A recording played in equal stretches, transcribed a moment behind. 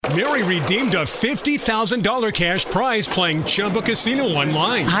Mary redeemed a $50,000 cash prize playing Chumba Casino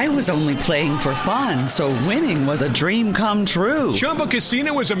online. I was only playing for fun, so winning was a dream come true. Chumba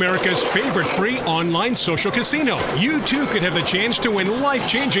Casino is America's favorite free online social casino. You too could have the chance to win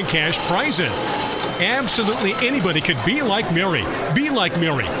life-changing cash prizes. Absolutely anybody could be like Mary. Be like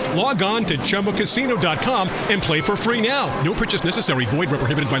Mary. Log on to ChumbaCasino.com and play for free now. No purchase necessary. Void where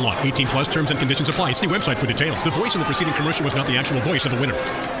prohibited by law. 18 plus terms and conditions apply. See website for details. The voice in the preceding commercial was not the actual voice of the winner.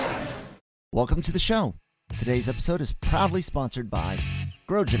 Welcome to the show. Today's episode is proudly sponsored by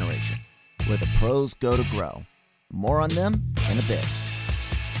Grow Generation, where the pros go to grow. More on them in a bit.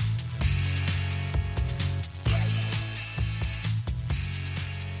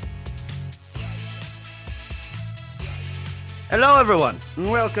 Hello, everyone,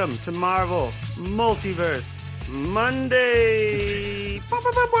 and welcome to Marvel Multiverse Monday.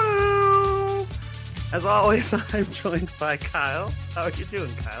 As always, I'm joined by Kyle. How are you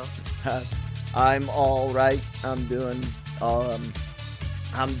doing, Kyle? I'm all right. I'm doing. No,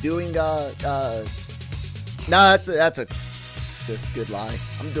 that's a good lie.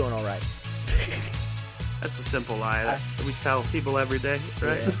 I'm doing all right. That's a simple lie that we tell people every day,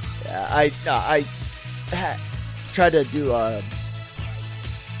 right? Yeah. I tried to do a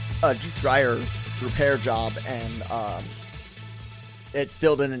dryer repair job, and it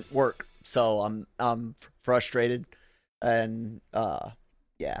still didn't work. So I'm frustrated, and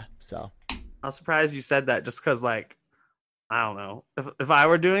yeah. So I was surprised you said that, just because, like, I don't know, if I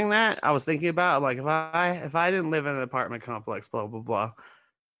were doing that, I was thinking about, like, if I didn't live in an apartment complex, blah blah blah,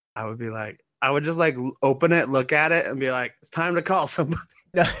 I would be like, I would just like open it, look at it, and be like, it's time to call somebody.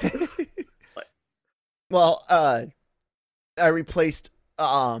 Well, I replaced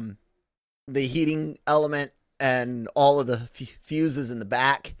the heating element and all of the fuses in the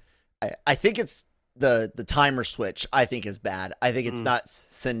back. I think it's the timer switch. I think is bad. I think it's not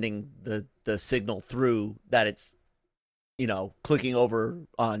sending the signal through, that it's, clicking over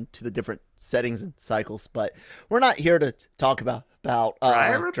on to the different settings and cycles. But we're not here to talk about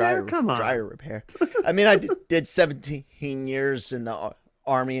dryer repair. Come on, dryer repair. I mean, I did 17 years in the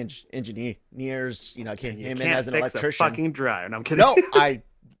Army engineers, came in as an electrician. A fucking dryer. No, I'm kidding. No, I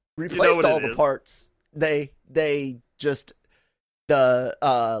replaced all the parts. They just, the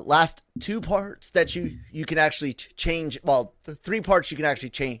last two parts that you can actually change. Well, the three parts you can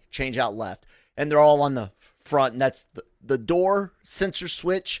actually change out left, and they're all on the front. And that's the door sensor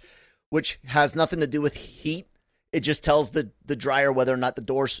switch, which has nothing to do with heat. It just tells the dryer whether or not the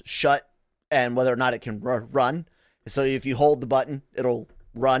door's shut and whether or not it can run. So if you hold the button, it'll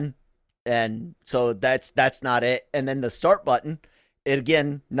run. And so that's not it. And then the start button, it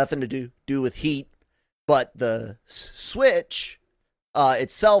again, nothing to do with heat, but the switch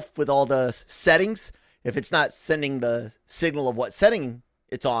itself with all the settings, if it's not sending the signal of what setting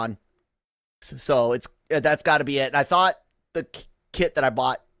it's on, so that's got to be it. And I thought the kit that I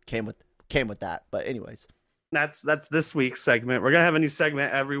bought came with that. But anyways. That's this week's segment. We're gonna have a new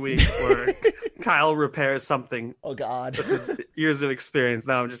segment every week where Kyle repairs something. Oh God, with his years of experience.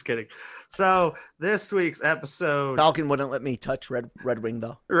 No, I'm just kidding. So this week's episode, Falcon wouldn't let me touch Red Wing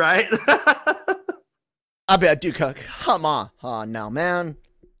though. Right? I bet, dude. Come on now, man.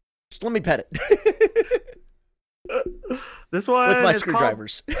 Just let me pet it. This one with my is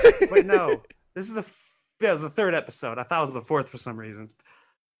screwdrivers. Wait, no. This is the third episode. I thought it was the fourth for some reason.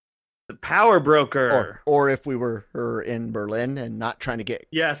 The Power Broker, or if we were in Berlin and not trying to get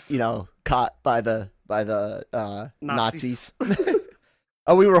caught by the Nazis.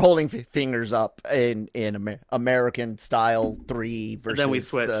 Oh, we were holding fingers up in American style 3 versus then we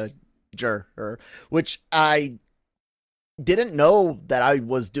switched. The juror, which I didn't know that I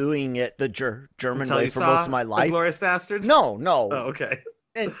was doing it the German way for most of my life. Glorious Bastards. No. Oh, okay.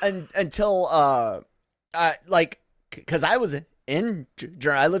 and until because I was in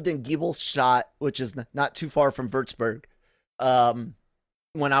Germany. I lived in Giebelstadt, which is not too far from Würzburg.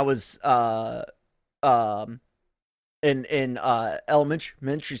 When I was in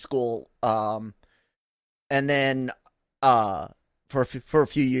elementary school, and then for a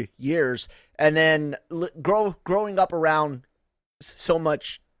few years, and then growing up around so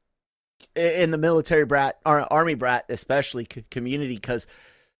much in the military brat, army brat, especially community, because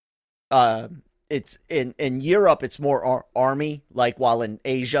it's in Europe, it's more army, like, while in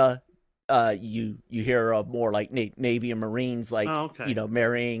Asia, you hear of more like Navy and Marines, like,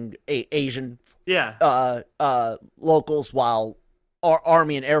 marrying Asian locals, while our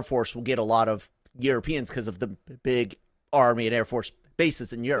Army and Air Force will get a lot of Europeans because of the big Army and Air Force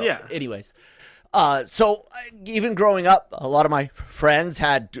bases in Europe. Yeah. Anyways, so even growing up, a lot of my friends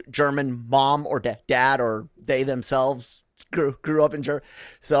had German mom or dad, or they themselves grew up in Germany.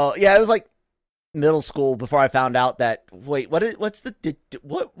 So yeah, it was like middle school before I found out that what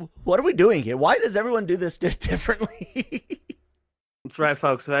are we doing here? Why does everyone do this differently? That's right,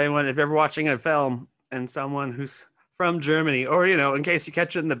 folks. If you're ever watching a film and someone who's from Germany, or in case you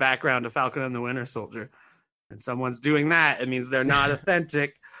catch it in the background of Falcon and the Winter Soldier, and someone's doing that, it means they're not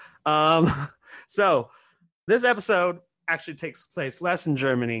authentic. So this episode actually takes place less in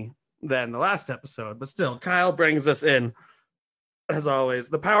Germany than the last episode, but still, Kyle brings us in, as always.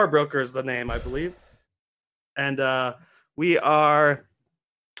 The Power Broker is the name, I believe. And we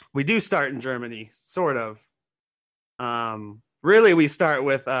do start in Germany, sort of. Really, we start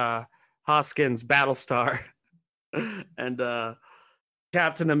with Hoskins' Battlestar and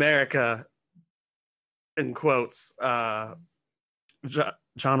Captain America, in quotes,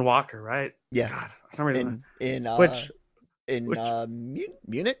 John Walker, right? Yeah. God, for some reason. In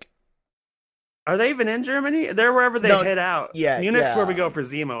Munich? Are they even in Germany? They're wherever they hit out. Yeah. Munich's where we go for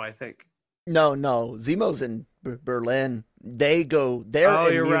Zemo, I think. No. Zemo's in Berlin. They go there. Oh,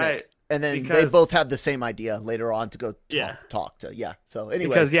 in you're Munich. right. And then they both have the same idea later on to go talk to. Yeah. So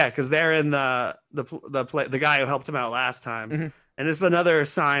anyway, because they're in the guy who helped him out last time, mm-hmm. and this is another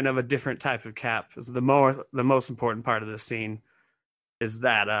sign of a different type of Cap. Is the most important part of this scene is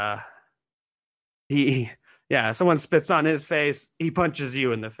that someone spits on his face, he punches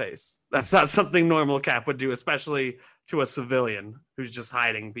you in the face. That's not something normal Cap would do, especially to a civilian who's just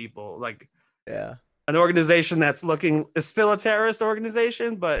hiding people. Like, yeah. An organization that's is still a terrorist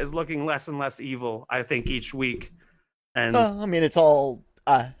organization, but is looking less and less evil, I think, each week. And I mean, it's all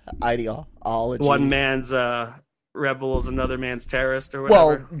ideology. One man's rebel is another man's terrorist, or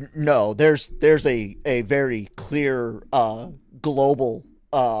whatever. Well, no, there's a very clear global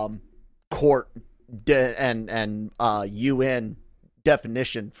court and UN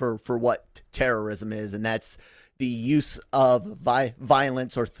definition for what terrorism is, and that's the use of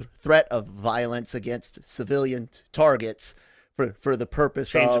violence or threat of violence against civilian targets for the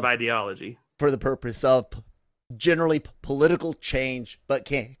purpose of ideology, for the purpose of generally political change, but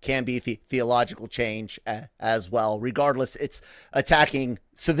can be theological change as well. Regardless, it's attacking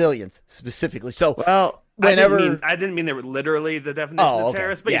civilians specifically. So, well, whenever I didn't mean they were literally the definition of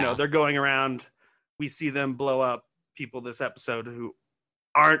terrorists, but they're going around. We see them blow up people this episode who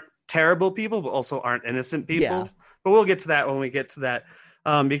aren't terrible people, but also aren't innocent people. Yeah. But we'll get to that when we get to that.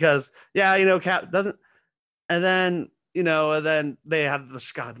 Because Cap doesn't, and then they have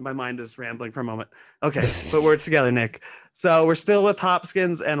this. God, my mind is rambling for a moment. Okay, put words together, Nick. So we're still with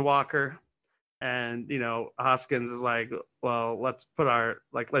Hopkins and Walker, and Hoskins is like, well, let's put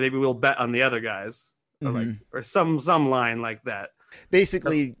maybe we'll bet on the other guys, or some line like that.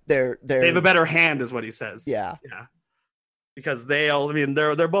 Basically, they have a better hand, is what he says. Yeah. Because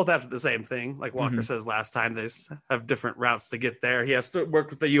they're both after the same thing. Like Walker says last time, they have different routes to get there. He has to work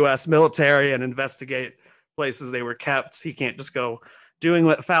with the U.S. military and investigate places they were kept. He can't just go doing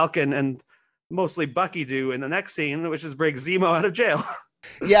what Falcon and mostly Bucky do in the next scene, which is break Zemo out of jail.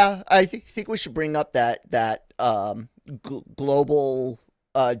 Yeah, I think we should bring up that global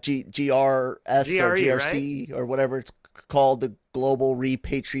GRS or GRC, right? Or whatever it's called, the Global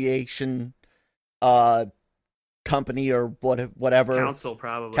Repatriation company or whatever. Council,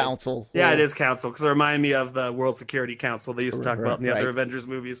 probably. Council. Yeah, it is Council, because it reminded me of the World Security Council they used to talk about in the other Avengers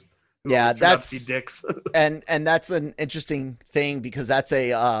movies. Yeah, that's dicks. and that's an interesting thing, because that's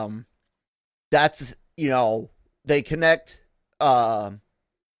they connect.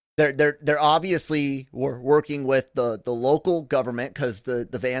 They're obviously working with the local government, because the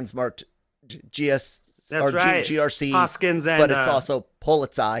van's marked GRC Hoskins, and but it's also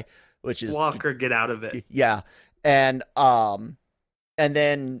Polizei, which is Walker. Get out of it. Yeah, and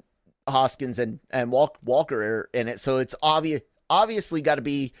then Hoskins and Walker are in it, so it's obviously got to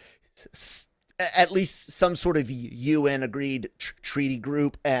be at least some sort of UN agreed treaty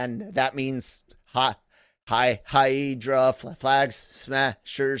group, and that means Hydra, Flags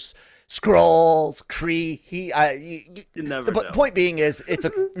Smashers, Skrulls, Kree. You never know. Point being is,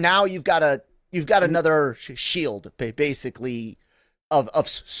 now you've got another shield, basically, of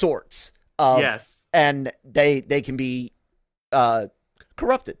sorts. Yes, and they can be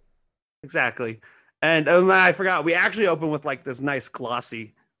corrupted. Exactly. And I forgot, we actually open with like this nice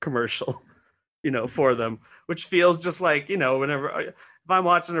glossy commercial, for them, which feels just like, whenever if I'm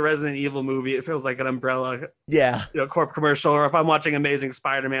watching a Resident Evil movie, it feels like an Umbrella Corp commercial, or if I'm watching Amazing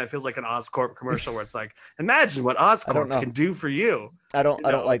Spider-Man, it feels like an Oscorp commercial where it's like, imagine what Oscorp can do for you. I don't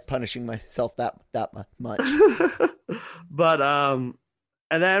like punishing myself that much. But and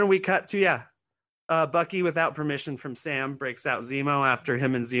then we cut to Bucky, without permission from Sam, breaks out Zemo after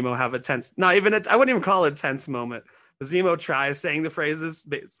him and Zemo have a tense, I wouldn't even call it a tense moment, Zemo tries saying the phrases,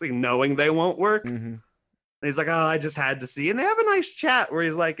 basically knowing they won't work. Mm-hmm. And he's like, "Oh, I just had to see." And they have a nice chat where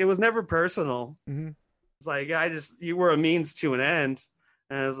he's like, "It was never personal." Mm-hmm. It's like, you were a means to an end.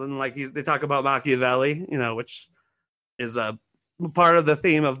 And like they talk about Machiavelli, which is a part of the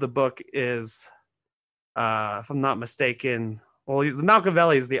theme of the book is, if I'm not mistaken, well,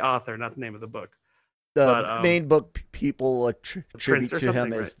 Machiavelli is the author, not the name of the book. The main book people attribute to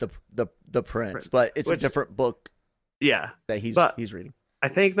him is right? the Prince, but it's a different book. Yeah, that he's reading. I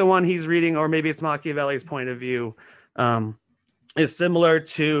think the one he's reading, or maybe it's Machiavelli's point of view, is similar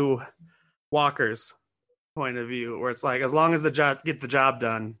to Walker's point of view, where it's like, as long as get the job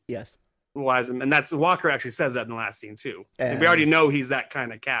done. Yes. And that's Walker actually says that in the last scene too. And we already know he's that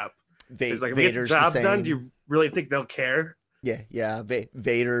kind of Cap. He's like, if we get the job done, do you really think they'll care? Yeah.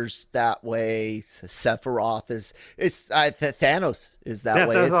 Vader's that way. Sephiroth is. Thanos is that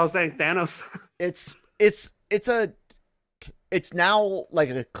way. That's what I was saying. Thanos. It's now like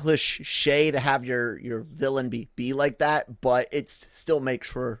a cliche to have your villain be like that, but it still makes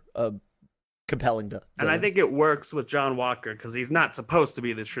for a compelling villain. And I think it works with John Walker because he's not supposed to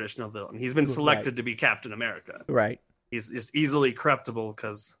be the traditional villain. He's been selected to be Captain America. Right. He's just easily corruptible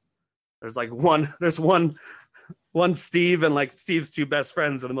because there's one Steve, and like Steve's two best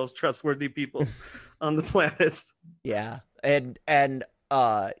friends are the most trustworthy people on the planet. Yeah. And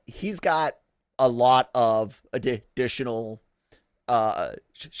he's got a lot of additional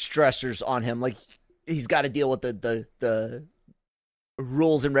stressors on him. Like he's got to deal with the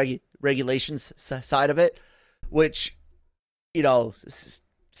rules and regulations side of it, which,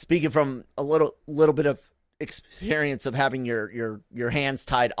 speaking from a little bit of experience of having your hands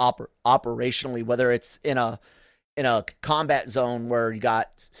tied operationally, whether it's in a combat zone where you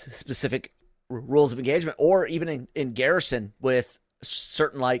got specific rules of engagement, or even in garrison with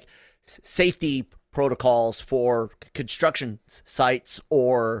certain like safety protocols for construction sites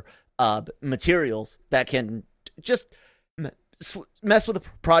or materials that can just mess with the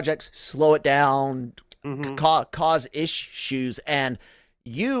projects, slow it down, cause issues. And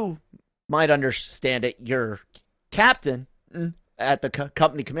you might understand it. Your captain at the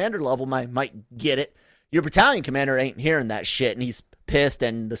company commander level might get it. Your battalion commander ain't hearing that shit, and he's pissed,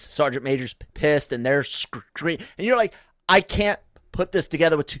 and the sergeant major's pissed, and they're screaming. And you're like, I can't put this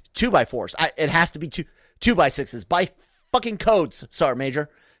together with 2x4s. It has to be 2x6s by fucking codes, sergeant major.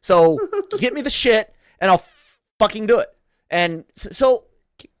 So get me the shit, and I'll fucking do it. And so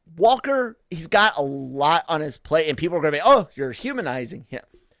Walker, he's got a lot on his plate, and people are going to be, oh, you're humanizing him.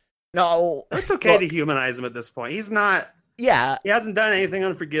 No. It's okay to humanize him at this point. He's not. Yeah. He hasn't done anything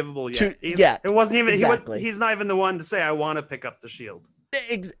unforgivable yet. It wasn't even. Exactly. He's not even the one to say, I want to pick up the shield.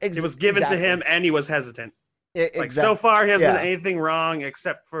 It was given to him, and he was hesitant. Like, so far, he hasn't done anything wrong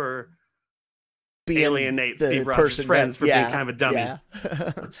except for alienate Steve Rogers' friends for being kind of a dummy. Yeah.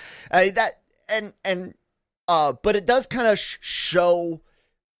 But it does kind of show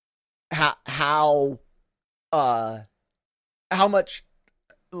how much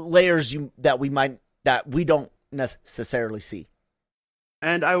layers that we don't necessarily see.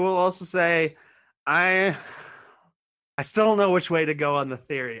 And I will also say, I still don't know which way to go on the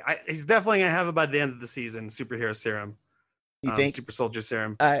theory. He's definitely gonna have it by the end of the season. Superhero serum. You think? Super soldier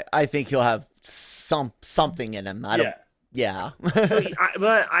serum. I think he'll have something in him. Yeah.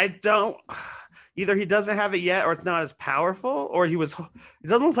 But I don't. Either he doesn't have it yet, or it's not as powerful, or it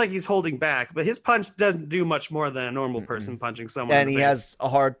doesn't look like he's holding back, but his punch doesn't do much more than a normal person punching someone. And he has a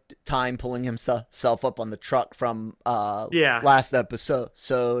hard time pulling himself up on the truck from last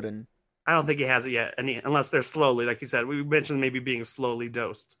episode. And I don't think he has it yet, unless they're slowly, like you said, we mentioned maybe being slowly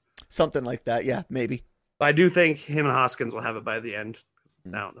dosed. Something like that, yeah, maybe. But I do think him and Hoskins will have it by the end.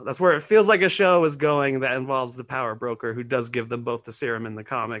 No, that's where it feels like a show is going that involves the power broker, who does give them both the serum in the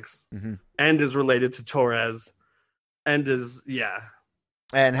comics, and is related to Torres, and has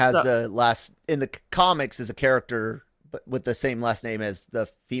the in the comics is a character but with the same last name as the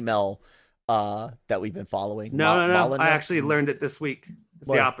female that we've been following. No. I actually learned it this week. It's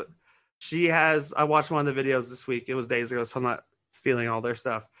the opposite. She has. I watched one of the videos this week. It was days ago, so I'm not stealing all their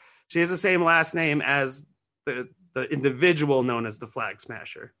stuff. She has the same last name as the individual known as the Flag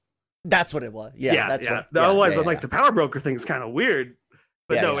Smasher. That's what it was. Yeah. Otherwise, I'm like, the power broker thing is kind of weird.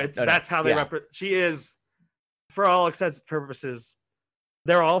 But that's how they represent. She is, for all intents and purposes,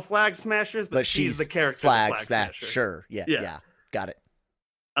 they're all Flag Smashers, but she's the character Flag Smasher. Sure. Yeah. Got it.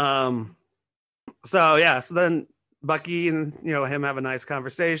 So then Bucky and him have a nice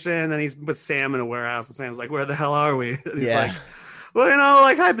conversation. Then he's with Sam in a warehouse, and Sam's like, "Where the hell are we?" And he's like, well,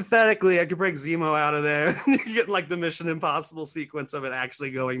 like hypothetically, I could break Zemo out of there. You get like the Mission Impossible sequence of it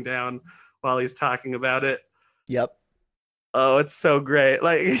actually going down while he's talking about it. Yep. Oh, it's so great.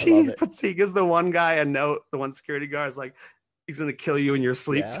 Like it. he gives the one guy a note, the one security guard is like, he's gonna kill you in your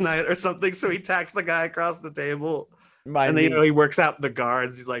sleep tonight or something. So he tacks the guy across the table. And then, he works out the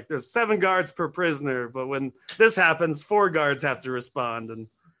guards. He's like, there's 7 guards per prisoner, but when this happens, 4 guards have to respond. And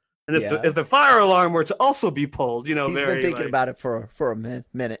if the fire alarm were to also be pulled, he's been thinking about it for a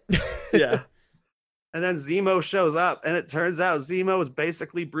minute. Yeah. And then Zemo shows up, and it turns out Zemo is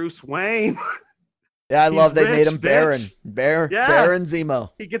basically Bruce Wayne. Yeah, I love they made him Baron. Baron Zemo.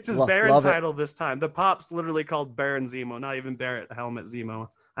 He gets his Baron title this time. The pop's literally called Baron Zemo, not even Barrett Helmet Zemo.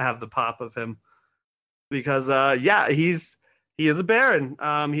 I have the pop of him. Because he is a Baron.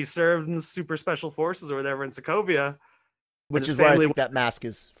 He served in the super special forces or whatever in Sokovia, which is where I think that mask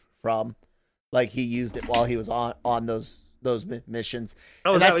is from. Like he used it while he was on those missions.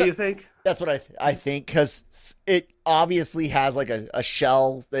 Oh, is that what you think? That's what I think, because it obviously has like a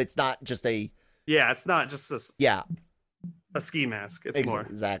shell. It's not just a it's not just this a ski mask. It's more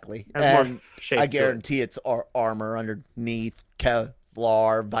exactly. It has more shape. I guarantee it's armor underneath.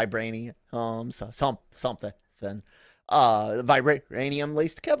 Kevlar, vibranium, something. Vibranium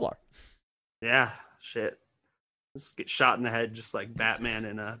laced Kevlar. Yeah, shit. Just get shot in the head, just like Batman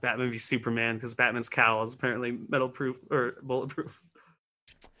in Batman v Superman, because Batman's cowl is apparently metal-proof or bulletproof.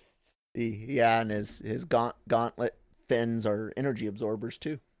 Yeah, and his gauntlet fins are energy absorbers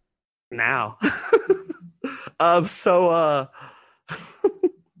too. Now, so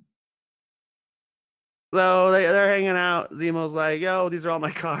they're hanging out. Zemo's like, yo, these are all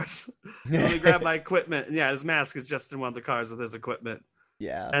my cars. Let me grab my equipment. And his mask is just in one of the cars with his equipment.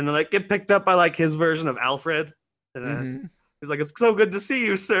 Yeah. And then get picked up by like his version of Alfred. And then he's like, it's so good to see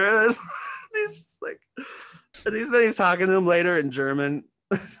you, sir. And he's just like, and he's talking to him later in German.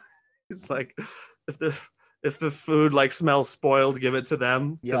 He's like, if the food like smells spoiled, give it to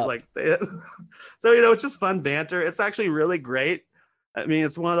them. Like so it's just fun banter. It's actually really great. I mean,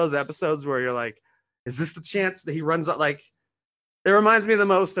 it's one of those episodes where you're like, is this the chance that he runs out? Like, it reminds me the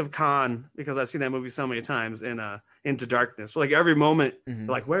most of Khan, because I've seen that movie so many times in Into Darkness. Like every moment,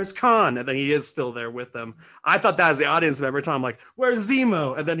 like, where's Khan? And then he is still there with them. I thought that as the audience member, Tom, like, where's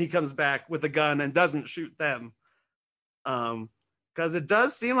Zemo? And then he comes back with a gun and doesn't shoot them. Because it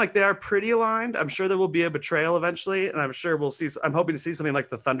does seem like they are pretty aligned. I'm sure there will be a betrayal eventually, and I'm sure I'm hoping to see something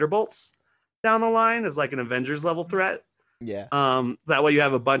like the Thunderbolts down the line as like an Avengers level threat. Yeah. That way you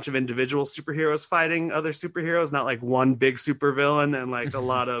have a bunch of individual superheroes fighting other superheroes, not like one big supervillain and like a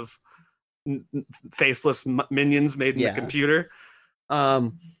lot of faceless minions made in the computer.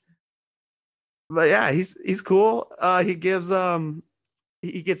 But yeah, he's cool. He gets Sam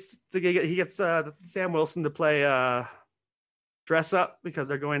Wilson to play dress up because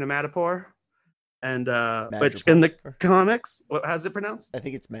they're going to Madripoor. And but in the comics, what how's it pronounced? I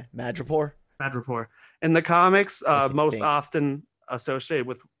think it's Madripoor. Madripoor. In the comics, most often associated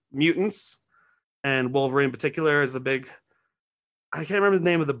with mutants, and Wolverine in particular is a big. I can't remember the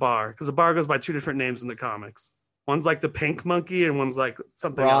name of the bar because the bar goes by 2 different names in the comics. One's like the Pink Monkey, and one's like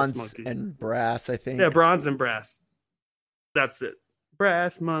something Bronze else monkey. And Brass, I think. Yeah, Bronze and Brass. That's it.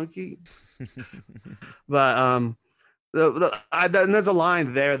 Brass Monkey. But there's a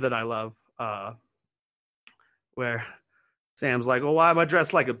line there that I love, where Sam's like, "Well, why am I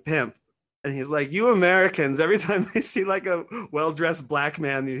dressed like a pimp?" And he's like, you Americans, every time they see like a well-dressed black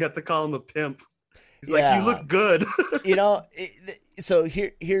man, you have to call him a pimp. He's like, you look good. So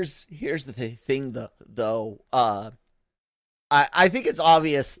here's the thing though. I think it's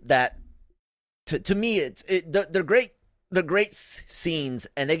obvious that to me they're great. They're great scenes,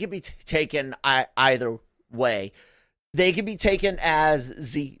 and they can be taken either way. They can be taken as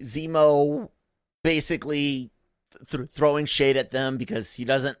Zemo basically throwing shade at them because he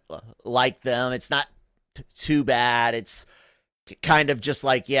doesn't like them. It's not too bad. It's kind of just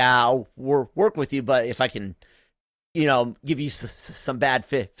like, I'll work with you, but if I can, give you some bad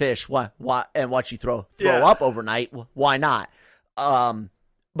fish, why and watch you throw up overnight, why not?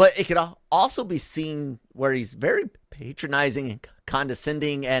 But it could also be seen where he's very patronizing and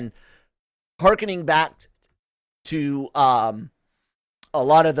condescending and hearkening back to a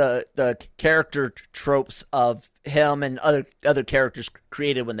lot of the character tropes of him and other characters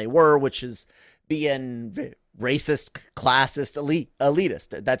created when they were, which is being racist, classist,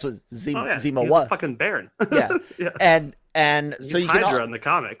 elitist. That's what Zemo was. A fucking Baron. Yeah. And he's so you Hydra can in the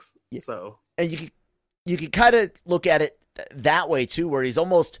comics. So and you can kind of look at it that way too, where he's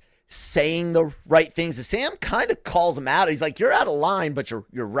almost saying the right things. And Sam kind of calls him out. He's like, "You're out of line, but you're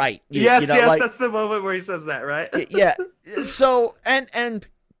right." Yes, that's the moment where he says that, right? Yeah. So and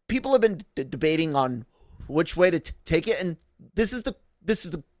people have been debating on which way to take it, and this is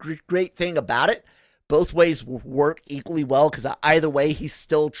the great thing about it. both ways work equally well, because either way he's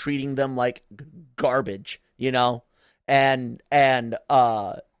still treating them like garbage, you know, and it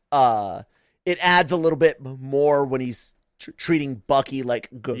adds a little bit more when he's treating Bucky like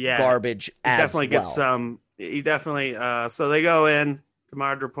garbage. He definitely gets some. He definitely. So they go in to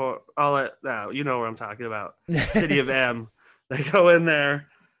Madripoor. You know what I'm talking about. City of M. They go in there.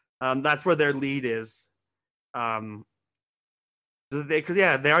 That's where their lead is.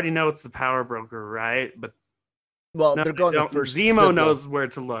 They already know it's the power broker, right? But they're going to first. Zemo knows where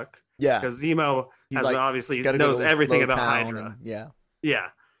to look. Yeah, because Zemo obviously knows everything about Hydra. Yeah.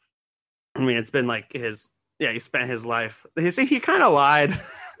 I mean, it's been like his. Yeah, he spent his life. He kind of lied.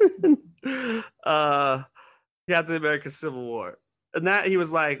 Captain America: Civil War, and that he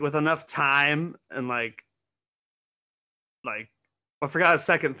was like, with enough time and like I forgot a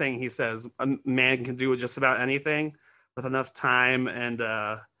second thing he says. A man can do just about anything with enough time and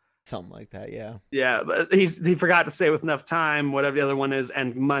something like that. Yeah. Yeah, but he forgot to say with enough time, whatever the other one is,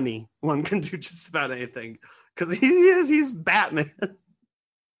 and money. One can do just about anything because he's Batman.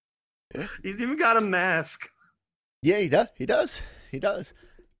 He's even got a mask. Yeah, he does.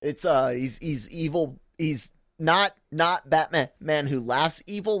 It's he's evil. He's not Batman who laughs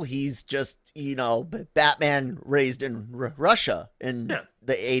evil. He's just, Batman raised in Russia in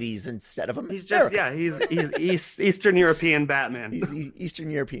the 80s instead of America. He's Eastern European Batman. He's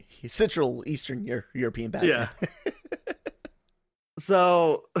Eastern European, Central Eastern European Batman. Yeah.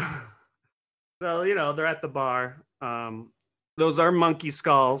 So they're at the bar. Those are monkey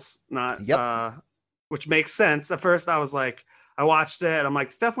skulls, which makes sense. At first I was like, I watched it. I'm like,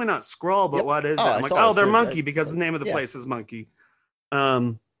 it's definitely not Skrull, but what is it? I'm like, they're monkey because the name of the place is Monkey.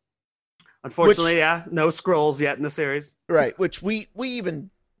 Unfortunately, no Skrulls yet in the series. Right. Which we even,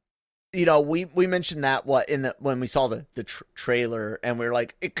 we mentioned that when we saw the trailer, and we were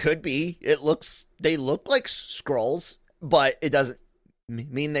like, it could be. They look like Skrulls, but it doesn't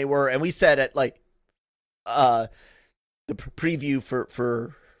mean they were. And we said it like, the preview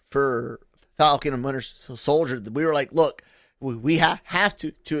for Falcon and Winter Soldier, we were like, look, we have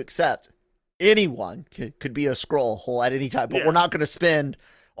to accept anyone could be a Skrull at any time, but we're not going to spend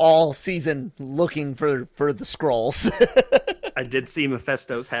all season looking for the Skrulls. I did see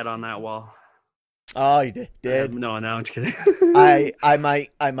Mephisto's head on that wall. Oh, you did? No, I'm just kidding. I might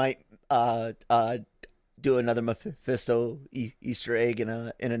do another Mephisto Easter egg in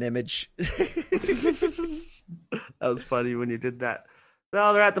an image. That was funny when you did that.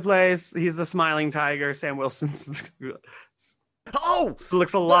 So they're at the place. He's the smiling tiger. Sam Wilson's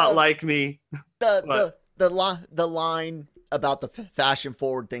looks a lot like me. The line about the fashion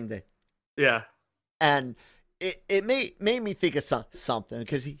forward thing and it made me think of something,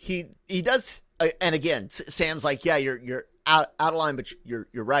 because he does, and again, Sam's like, yeah, you're out of line, but you're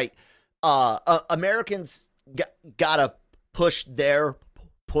right. Americans gotta push their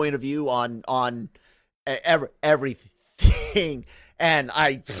point of view on everything. And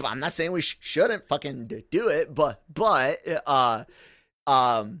I'm not saying we shouldn't fucking do it, but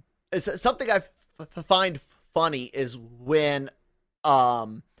it's something I find funny is when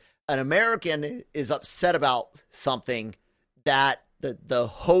an American is upset about something that the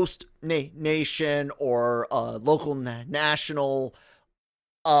host nation or local national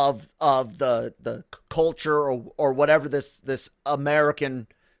of the culture or whatever this American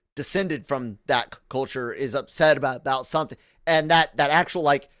descended from that culture is upset about something. And that actual,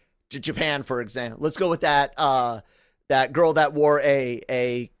 like, Japan, for example, let's go with that girl that wore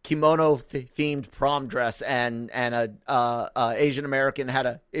a kimono themed prom dress and a Asian American had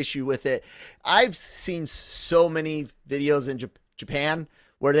a issue with it. I've seen so many videos in Japan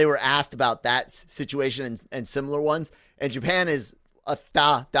where they were asked about that situation and similar ones. And Japan is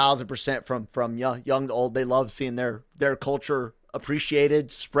 1,000% from young to old. They love seeing their culture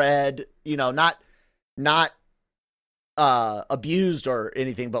appreciated, spread, not abused or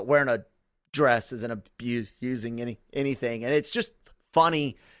anything, but wearing a dress isn't abusing anything. And it's just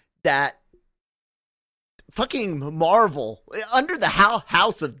funny that fucking Marvel, under the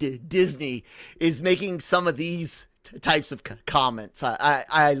house of Disney, is making some of these types of comments.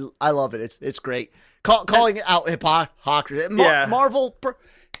 I love it. It's great. Calling it out hypocrisy. Marvel,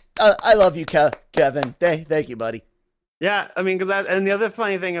 I love you, Kevin. Thank you, buddy. Yeah, I mean, and the other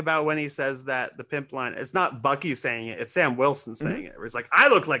funny thing about when he says that, the pimp line, it's not Bucky saying it, it's Sam Wilson saying it. Where he's like, I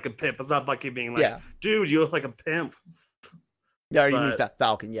look like a pimp. It's not Bucky being like, dude, you look like a pimp. Yeah, you mean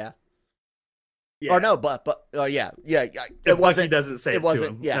Falcon, yeah. Or no, but yeah. It wasn't. Bucky doesn't say it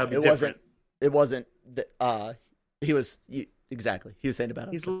wasn't. To him. Yeah, it wasn't. He was exactly. He was saying about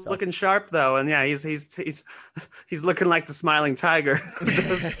he's himself. looking sharp though, and yeah, he's looking like the smiling tiger. Who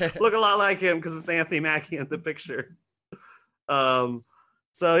does look a lot like him because it's Anthony Mackie in the picture.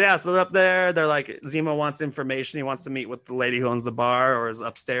 So yeah, so they're up there. They're like, Zemo wants information. He wants to meet with the lady who owns the bar or is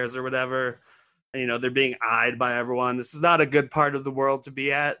upstairs or whatever. And, you know, they're being eyed by everyone. This is not a good part of the world to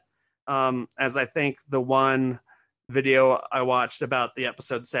be at. As I think the one video I watched about the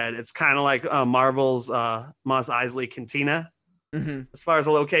episode said, it's kind of like Marvel's Mos Eisley Cantina, as far as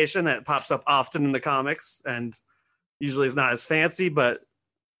a location that pops up often in the comics and usually is not as fancy, but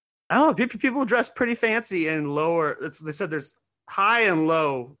I don't know, people dress pretty fancy and lower. They said there's high and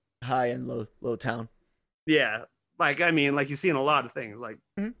low town. Yeah, like I mean, like you see in a lot of things. Like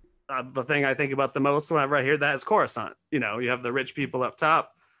the thing I think about the most whenever I hear that is Coruscant. You know, you have the rich people up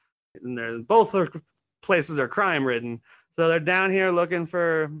top, and both places are crime ridden. So they're down here looking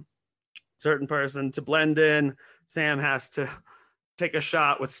for a certain person to blend in. Sam has to take a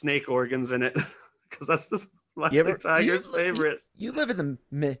shot with snake organs in it because that's my Tiger's favorite. You live in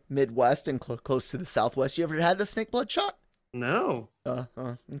the Midwest and close to the Southwest. You ever had the snake blood shot? No.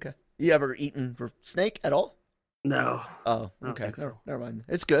 Okay. You ever eaten snake at all? No. Oh, okay. Never mind.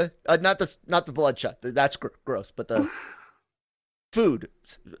 It's good. Not the bloodshot. That's gross. But the food,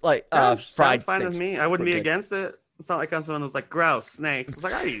 like fried, fine with me. I wouldn't be against it. It's not like I'm someone who's like grouse snakes. It's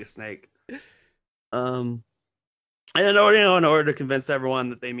like I eat a snake. And in order to convince everyone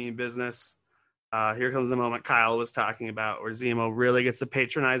that they mean business, here comes the moment Kyle was talking about, where Zemo really gets to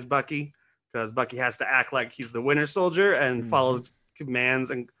patronize Bucky. Because Bucky has to act like he's the Winter Soldier and follows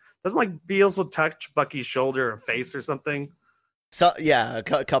commands, and doesn't like Beals will touch Bucky's shoulder or face or something. So yeah, a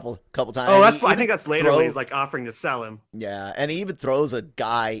couple times. Oh, I think that's later when he's like offering to sell him. Yeah, and he even throws a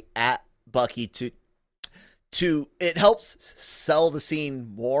guy at Bucky to it helps sell the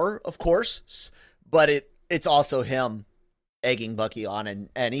scene more, of course, but it's also him egging Bucky on,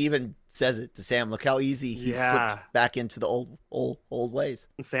 and he even says it to Sam. Look how easy he slipped back into the old ways.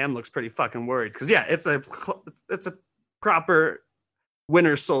 And Sam looks pretty fucking worried because it's a proper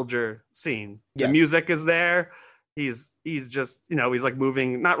Winter Soldier scene. The music is there. He's just he's like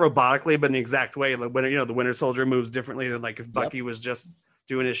moving not robotically but in the exact way the Winter Soldier moves differently than like if Bucky was just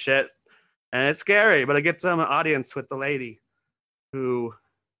doing his shit. And it's scary, but it gets an audience with the lady who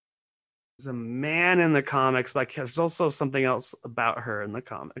is a man in the comics, but there's also something else about her in the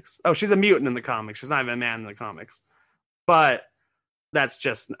comics. Oh, she's a mutant in the comics. She's not even a man in the comics. But that's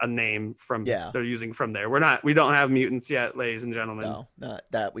just a name they're using from there. We don't have mutants yet, ladies and gentlemen. No, not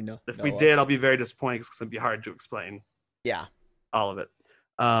that we know. If we did, I'll be very disappointed because it'd be hard to explain. Yeah. All of it.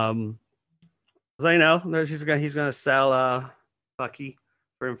 So he's gonna sell Bucky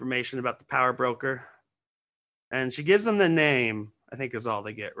for information about the power broker. And she gives him the name, I think is all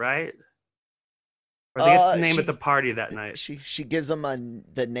they get, right? Or they get the name at the party that night. She gives him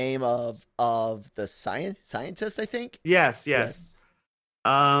the name of the scientist, I think. Yes.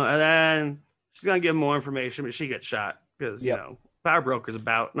 And then she's gonna give him more information, but she gets shot because power broker's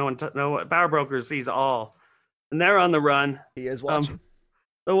about power broker sees all, and they're on the run. He is watching.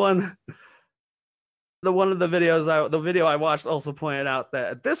 The video I watched also pointed out that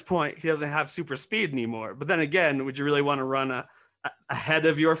at this point he doesn't have super speed anymore. But then again, would you really want to run ahead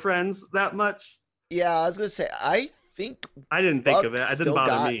of your friends that much? Yeah, I was gonna say I didn't think of it. It didn't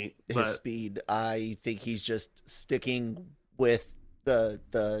bother me. His speed. I think he's just sticking with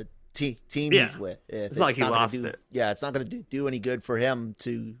the team he's with. It's not like he lost it. Yeah, it's not going to do any good for him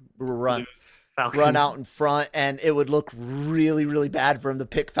to run out in front, and it would look really, really bad for him to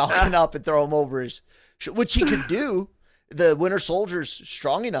pick Falcon up and throw him over which he could do. The Winter Soldier's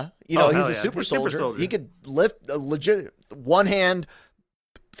strong enough. He's a super soldier. He could lift a legit one hand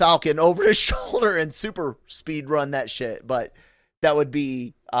Falcon over his shoulder and super speed run that shit, but that would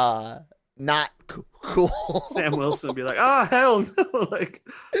be not cool. Sam Wilson would be like, "Oh hell no!" Like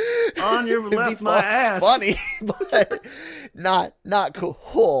on your left, my ass. Funny, but not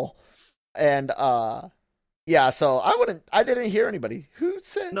cool. And so I didn't hear anybody who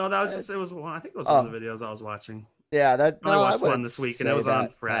said. No, that was just. It was one. I think it was one of the videos I was watching. Yeah, I watched one this week, and it was on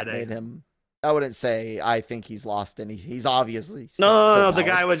Friday. I wouldn't say I think he's lost any. He's obviously no. The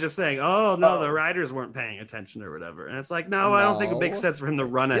guy was just saying, "Oh no, the writers weren't paying attention or whatever." And it's like, no, I don't think it makes sense for him to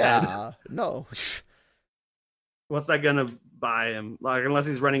run ahead. No. What's that gonna buy him? Like, unless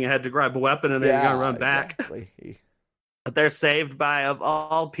he's running ahead to grab a weapon and then he's gonna run back. Exactly. But they're saved by, of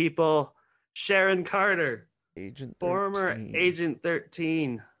all people, Sharon Carter, former Agent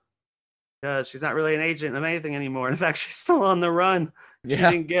 13. Because she's not really an agent of anything anymore. In fact, she's still on the run. She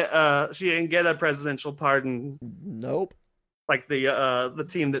didn't get a presidential pardon. Nope. Like the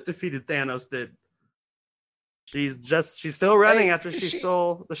team that defeated Thanos did. She's still running after she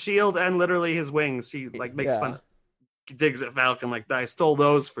stole the shield and literally his wings. She like makes fun, digs at Falcon like, I stole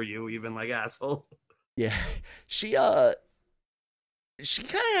those for you, even like asshole. Yeah, she kind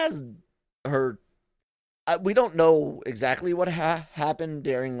of has her. We don't know exactly what happened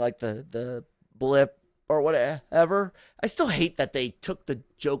during like the blip or whatever. I still hate that they took the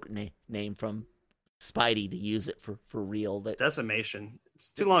joke name from Spidey to use it for real. That Decimation. It's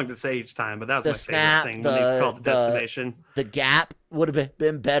too long to say each time, but that was my snap, favorite thing when he's called the Decimation. The gap would have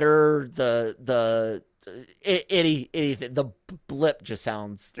been better. The blip just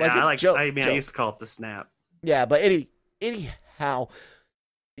sounds like a joke. I used to call it the snap. Yeah, but anyhow,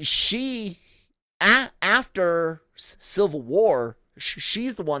 she after Civil War,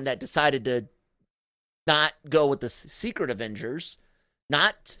 she's the one that decided to not go with the Secret Avengers,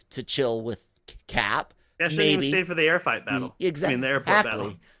 not to chill with Cap. Yeah, she didn't even stay for the air fight battle. Exactly. I mean, the airport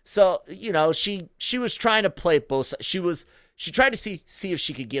battle. So, she was trying to play both sides. She tried to see if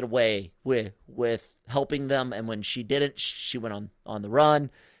she could get away with helping them, and when she didn't, she went on the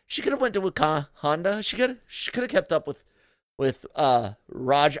run. She could have went to Wakanda. She could have kept up with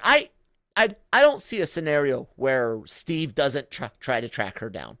Roger. I don't see a scenario where Steve doesn't try to track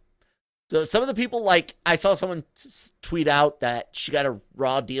her down. So some of the people, like, I saw someone tweet out that she got a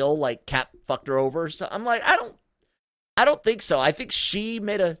raw deal, like Cap fucked her over. So I'm like, I don't think so. I think she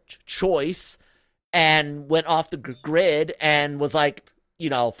made a choice and went off the grid and was like,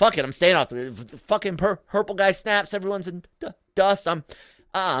 fuck it, I'm staying off the fucking purple guy snaps. Everyone's in dust. I'm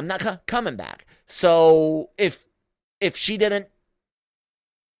not coming back. So if she didn't,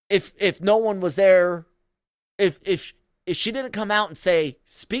 if no one was there, if she didn't come out and say,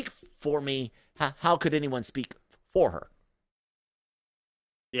 speak for me, how could anyone speak for her?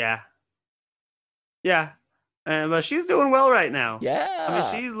 Yeah. But she's doing well right now. Yeah. I mean,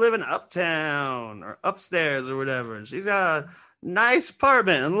 she's living uptown or upstairs or whatever. And she's got a nice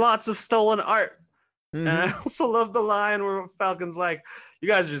apartment and lots of stolen art. Mm-hmm. And I also love the line where Falcon's like, you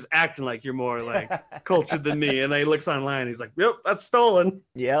guys are just acting like you're more like cultured than me. And then he looks online. He's like, yep, that's stolen.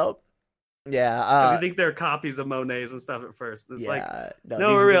 Yep. Yeah. Because you think they're copies of Monet's and stuff at first. It's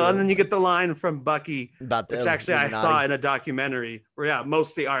no, we're real. And then you get the line from Bucky, which actually I saw in a documentary where, most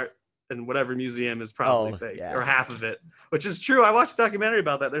of the art in whatever museum is probably fake, or half of it, which is true. I watched a documentary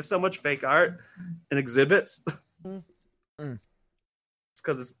about that. There's so much fake art in exhibits. It's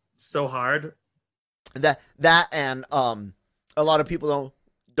because it's so hard. That and a lot of people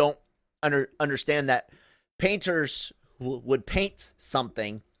don't understand that painters would paint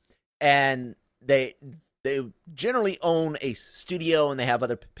something, and they generally own a studio and they have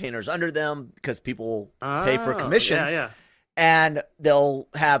other painters under them because people pay for commissions. Yeah. And they'll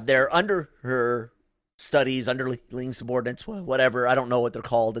have their under studies, underlings, subordinates, whatever. I don't know what they're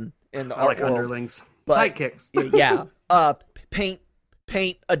called in the art world. Underlings, sidekicks. Yeah.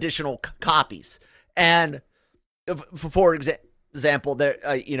 Paint additional copies. And for example, there,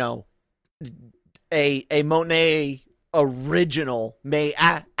 a Monet original may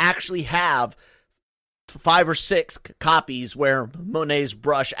actually have 5 or 6 copies where Monet's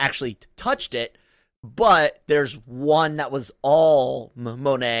brush actually touched it, but there's one that was all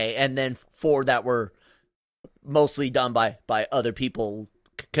Monet, and then 4 that were mostly done by other people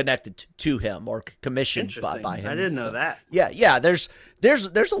connected to him or commissioned by him. I didn't know that. Yeah. There's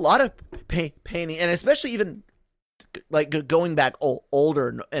a lot of painting, and especially even like going back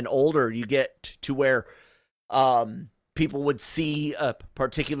older and older, you get to where people would see a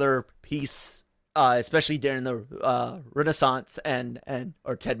particular piece, especially during the Renaissance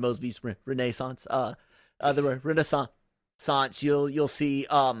or Ted Mosby's Renaissance, the Renaissance. You'll see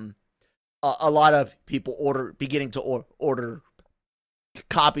a lot of people beginning to order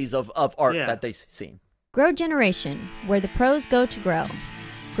copies of art that they've seen. Grow Generation, where the pros go to grow.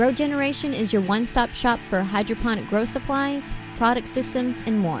 Grow Generation is your one-stop shop for hydroponic grow supplies, product systems,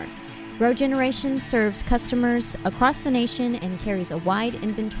 and more. Grow Generation serves customers across the nation and carries a wide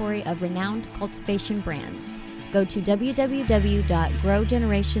inventory of renowned cultivation brands. Go to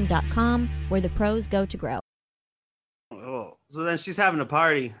www.growgeneration.com, where the pros go to grow. Oh, so then she's having a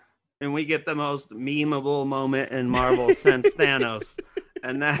party, and we get the most memeable moment in Marvel since Thanos,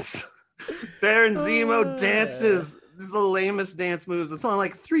 and that's Baron Zemo dances. This is the lamest dance moves. It's only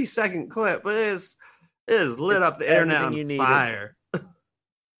like 3-second clip, but it is lit up the internet on fire.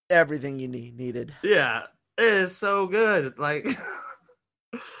 Everything you needed. Yeah, it is so good. Like,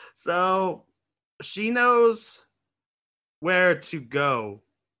 so she knows where to go,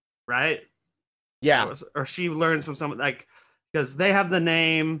 right? Yeah. Or she learns from someone, like, because they have the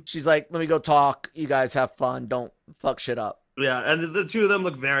name. She's like, let me go talk. You guys have fun. Don't fuck shit up. Yeah, and the two of them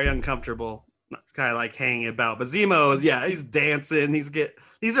look very uncomfortable kind of like hanging about. But Zemo is, yeah, he's dancing.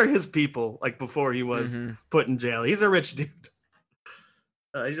 These are his people. Like before he was put in jail. He's a rich dude.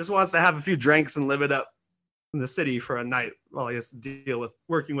 He just wants to have a few drinks and live it up in the city for a night while he has to deal with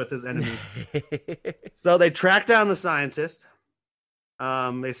working with his enemies. So they track down the scientist.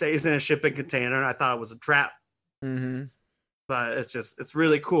 They say he's in a shipping container, and I thought it was a trap. But it's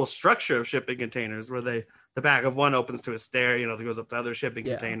really cool structure of shipping containers where the back of one opens to a stair, that goes up to other shipping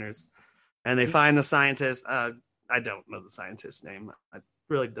containers. And they find the scientist. I don't know the scientist's name. It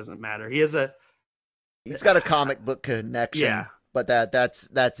really doesn't matter. He's got a comic book connection. Yeah. But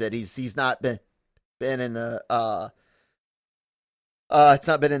that's it. He's not been in the it's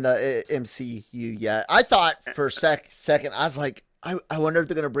not been in the MCU yet. I thought for a second I was like, I wonder if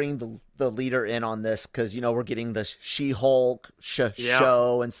they're gonna bring the leader in on this, because we're getting the She-Hulk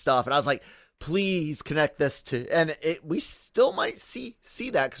show and stuff, and I was like, please connect this to, and we still might see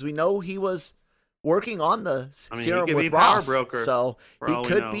that, because we know he was working on the serum he could with be Ross, Power Broker, so he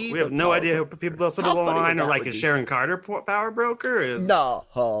could be. We have no idea who people else on the line are, like, is Sharon Carter Power Broker? No,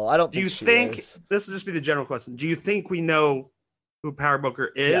 I don't. Do you think this will just be the general question? Do you think we know who Power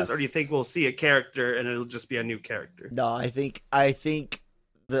Broker is, or do you think we'll see a character and it'll just be a new character? No, I think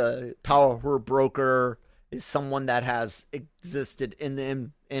the Power Broker is someone that has existed in the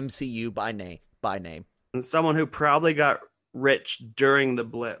MCU by name. And someone who probably got rich during the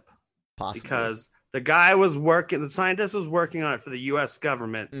blip. Possibly. Because the scientist was working on it for the US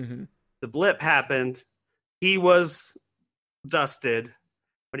government. The blip happened. He was dusted.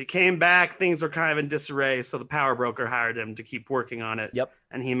 When he came back, things were kind of in disarray, so the Power Broker hired him to keep working on it. Yep.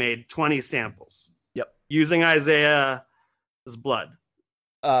 And he made 20 samples. Yep. Using Isaiah's blood.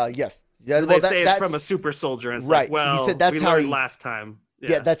 Yes. Yeah, they say it's from a super soldier, and it's right. Like, well, he said that's we learned last time.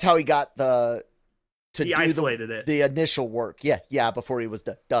 Yeah, that's how he got he isolated it. The initial work. Yeah, before he was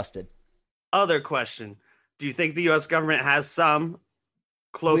dusted. Other question. Do you think the U.S. government has some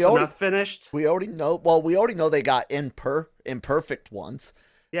enough finished? We already know. Well, we already know they got imperfect ones.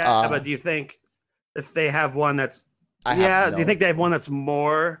 Yeah, but do you think if they have one that's... do you think they have one that's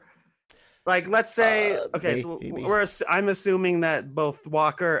more... Like, let's say... okay, maybe. I'm assuming that both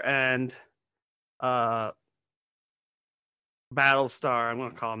Walker and Battlestar, I'm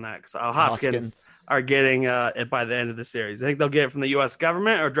going to call him that, because Hoskins are getting it by the end of the series. You think they'll get it from the U.S.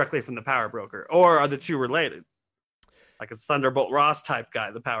 government or directly from the Power Broker? Or are the two related? Like it's Thunderbolt Ross type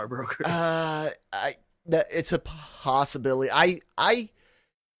guy, the Power Broker. It's a possibility.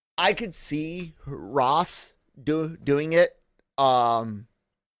 I could see Ross doing it. I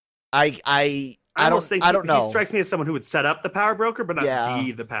don't know. He strikes me as someone who would set up the Power Broker, but not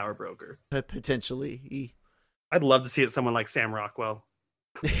be the Power Broker. Potentially. I'd love to see it someone like Sam Rockwell.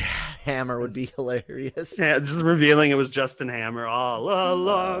 Hammer would be hilarious. Yeah, just revealing it was Justin Hammer all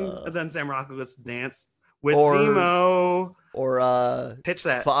along, and then Sam Rockwell gets to dance with Zemo. Or pitch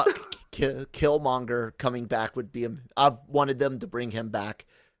that. Killmonger coming back would be him. I've wanted them to bring him back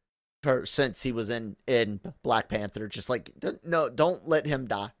since he was in Black Panther. Just like, no, don't let him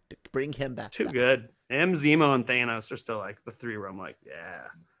die. Bring him back. Too good. Zemo and Thanos are still like the three where I'm like, yeah.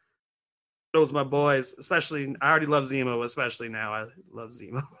 Those my boys. Especially, I already love Zemo, especially now. I love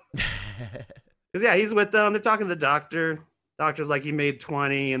Zemo. Because, yeah, he's with them. They're talking to the doctor. Doctor's like, he made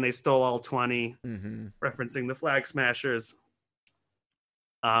 20 and they stole all 20. Referencing the Flag Smashers.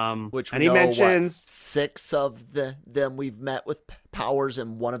 Which and he mentions 6 of them we've met with powers,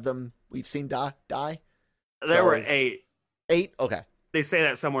 and one of them we've seen die. There were 8. 8? Okay. They say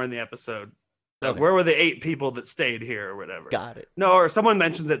that somewhere in the episode. Okay. Where were the 8 people that stayed here or whatever? Got it. No, or someone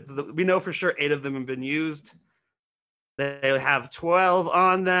mentions that we know for sure 8 of them have been used. They have 12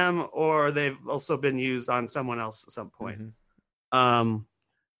 on them, or they've also been used on someone else at some point.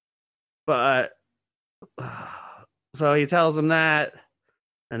 But so he tells them that,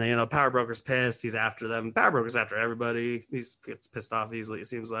 and then, Power Broker's pissed. He's after them. Power Broker's after everybody. He gets pissed off easily, it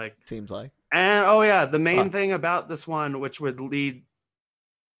seems like. And the main thing about this one, which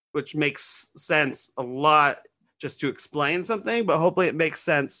makes sense a lot just to explain something, but hopefully it makes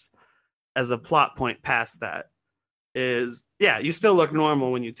sense as a plot point past that, is, you still look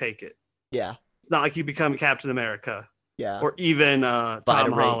normal when you take it. Yeah. It's not like you become Captain America. Yeah. Or even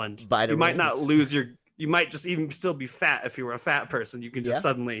Tom Holland. You might not lose you might just even still be fat if you were a fat person. You can just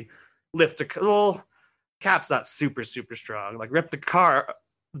suddenly lift Cap's not super, super strong. Like, rip the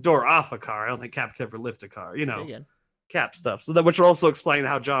door off a car. I don't think Cap could ever lift a car, Cap stuff. So which will also explain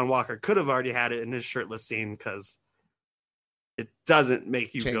how John Walker could have already had it in his shirtless scene, because it doesn't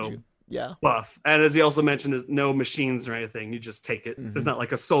make you go buff. And as he also mentioned, there's no machines or anything. You just take it. It's not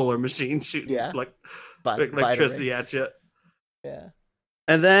like a solar machine shooting like electricity at you. Yeah.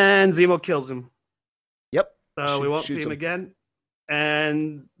 And then Zemo kills him. Yep. So we won't see him again.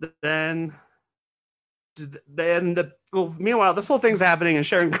 And then meanwhile, this whole thing's happening, and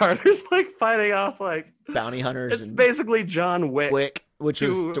Sharon Carter's like fighting off like bounty hunters. It's basically John Wick, which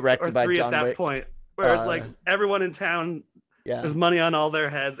was directed by John at that Wick. point, where it's like everyone in town, there's money on all their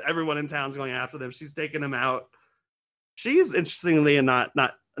heads. Everyone in town's going after them. She's taking them out. She's interestingly not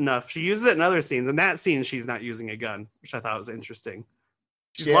enough. She uses it in other scenes. In that scene, she's not using a gun, which I thought was interesting.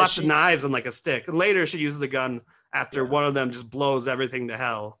 She's lots of knives and like a stick. And later, she uses a gun after one of them just blows everything to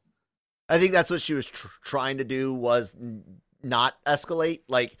hell. I think that's what she was trying to do, was not escalate.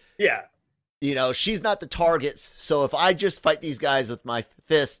 Like, she's not the targets. So if I just fight these guys with my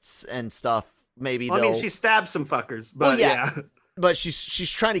fists and stuff, maybe they'll... I mean, she stabbed some fuckers, but But she's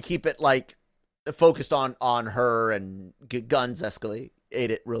trying to keep it like focused on her, and guns escalate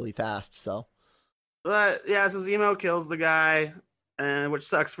it really fast. So, but so Zemo kills the guy, and which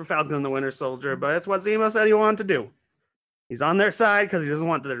sucks for Falcon and the Winter Soldier, but it's what Zemo said he wanted to do. He's on their side because he doesn't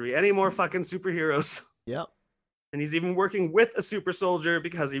want there to be any more fucking superheroes. Yep. And he's even working with a super soldier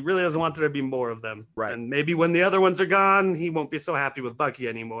because he really doesn't want there to be more of them. Right. And maybe when the other ones are gone, he won't be so happy with Bucky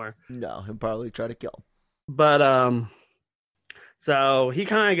anymore. No, he'll probably try to kill him. But so he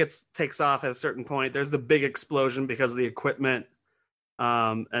kind of takes off at a certain point. There's the big explosion because of the equipment.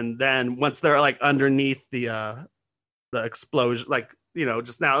 And then once they're like underneath the explosion, like,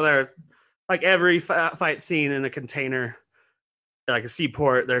 just now they're like every fight scene in a container, like a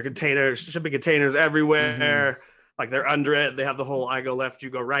seaport, there are shipping containers everywhere. Mm-hmm. Like they're under it. They have the whole "I go left,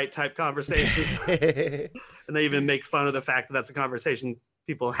 you go right" type conversation. And they even make fun of the fact that that's a conversation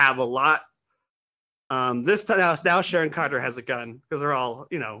people have a lot. This time now Sharon Carter has a gun because they're all,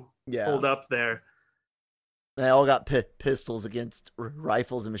 holed up there. They all got pistols against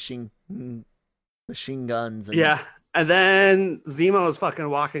rifles and machine guns. And then Zemo is fucking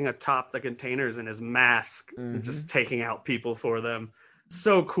walking atop the containers in his mask and just taking out people for them.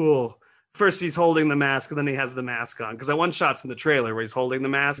 So cool. First he's holding the mask, and then he has the mask on. Because that one shot's in the trailer where he's holding the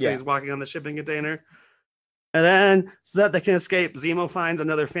mask and he's walking on the shipping container. And then, so that they can escape, Zemo finds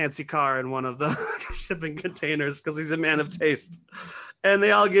another fancy car in one of the shipping containers because he's a man of taste. And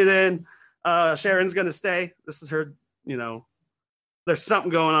they all get in. Sharon's going to stay. This is her, there's something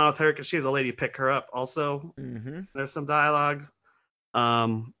going on with her because she has a lady pick her up also. Mm-hmm. There's some dialogue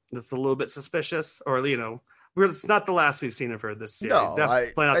that's a little bit suspicious, or it's not the last we've seen of her this series. No,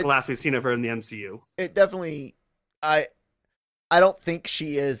 definitely not the last we've seen of her in the MCU. It definitely, I don't think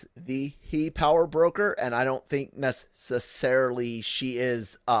she is the power broker, and I don't think necessarily she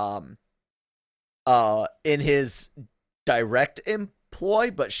is in his direct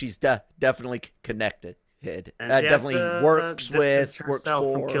employ, but she's definitely connected. And that definitely works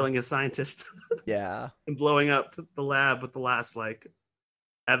herself from killing a scientist. And blowing up the lab with the last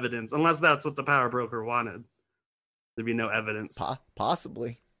evidence, unless that's what the power broker wanted. There'd be no evidence.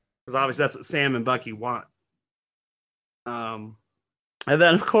 Possibly, because obviously that's what Sam and Bucky want. And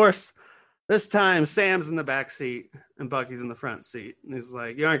then of course this time Sam's in the back seat and Bucky's in the front seat, and he's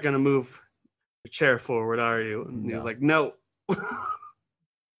like, "You aren't gonna move your chair forward, are you?" And he's like, "No."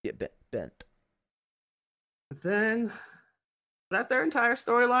 Get bent. Then is that their entire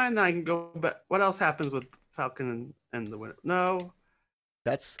storyline? Then I can go back. What else happens with Falcon and the Winter? No,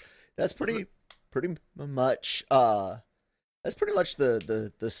 that's pretty much that's pretty much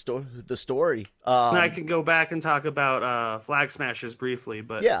the story. I can go back and talk about Flag Smashers briefly,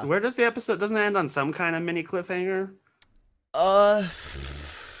 but where does the episode? Doesn't it end on some kind of mini cliffhanger?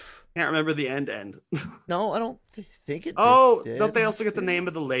 Can't remember the end. No, I don't think it. Did. Don't they also get the name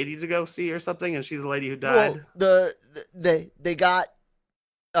of the lady to go see or something? And she's the lady who died. Well, they got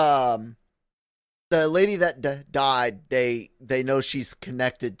the lady that died. They know she's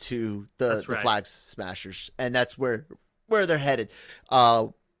connected to the Flag Smashers, and that's where they're headed.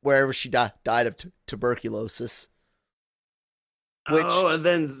 Wherever she died of tuberculosis. And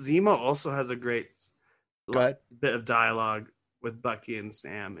then Zemo also has a great bit of dialogue with Bucky and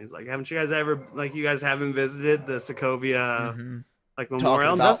Sam. He's like, "Haven't you guys ever, you guys haven't visited the Sokovia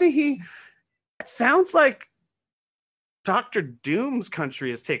memorial?" Doesn't he? It sounds like Dr. Doom's country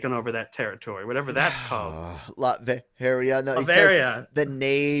has taken over that territory, whatever that's called. Latveria. No, Latveria. The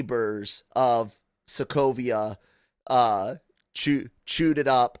neighbors of Sokovia chewed it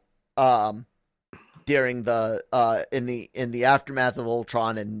up during the in the aftermath of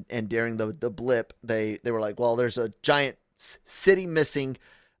Ultron and during the blip. They were like, well, there's a giant city missing,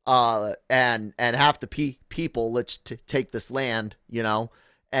 and half the people. Let's take this land,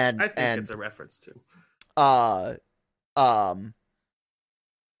 and I think it's a reference to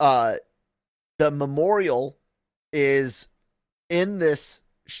the memorial is in this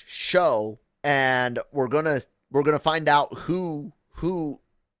show, and we're gonna find out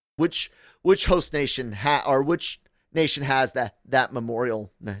which host nation which nation has that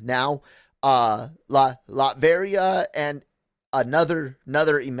memorial now. Latveria and another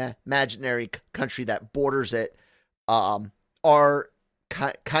imaginary country that borders it are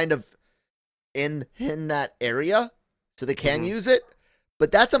kind of in that area, so they can use it.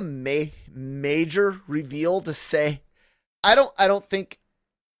 But that's a major reveal to say. I don't think.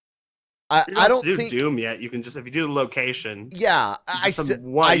 I don't think Doom yet. You can just, if you do the location. Yeah, I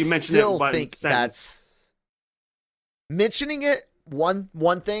mentioned still it think that's mentioning it. One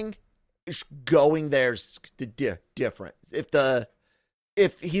thing, going there's the difference.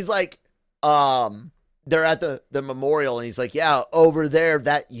 If he's like, they're at the memorial and he's like, yeah, over there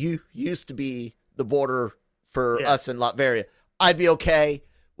that used to be the border for us in Latveria, I'd be okay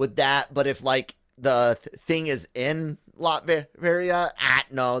with that. But if like the thing is in Latveria,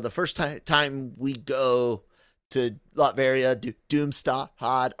 no, the first time we go to Latveria,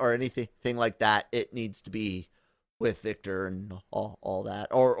 Doomstad or anything like that, it needs to be with Victor and all that,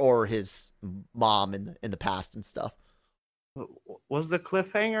 or his mom in the past and stuff. Was the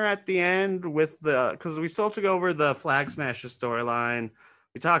cliffhanger at the end with because we still took over the Flag Smasher storyline.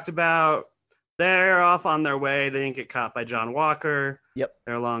 We talked about they're off on their way. They didn't get caught by John Walker. Yep.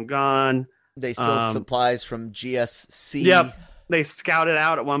 They're long gone. They still supplies from GSC. Yep. They scouted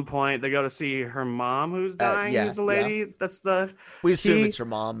out at one point. They go to see her mom who's dying. Who's the lady? Yeah. That's the... We assume it's her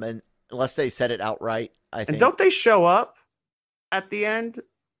mom, and unless they said it outright, I think. And don't they show up at the end?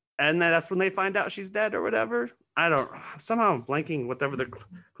 And then that's when they find out she's dead or whatever? Somehow I'm blanking whatever the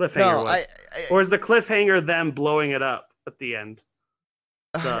cliffhanger was. Or is the cliffhanger them blowing it up at the end?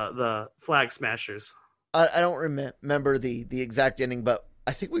 The Flag Smashers. I don't remember the exact ending, but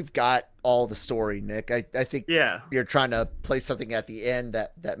I think we've got all the story, Nick. I think you're trying to play something at the end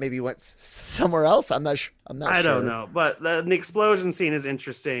that maybe went somewhere else. I'm not sure. I don't know, but the explosion scene is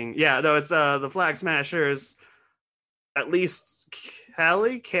interesting. Yeah, though it's the Flag Smashers. At least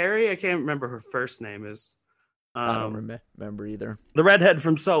Carrie. I can't remember her first name is. I don't remember either. The redhead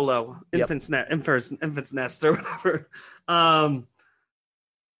from Solo, Infant's Nest or whatever.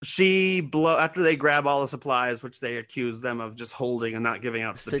 She after they grab all the supplies, which they accuse them of just holding and not giving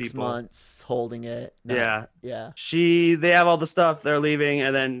out to the people. 6 months holding it. No. Yeah. They have all the stuff. They're leaving,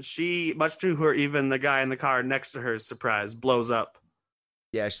 and then she, much to her, even the guy in the car next to her, surprise, blows up.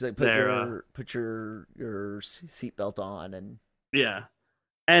 Yeah, she's like, put your seatbelt on, and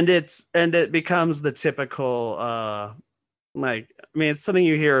and it becomes the typical it's something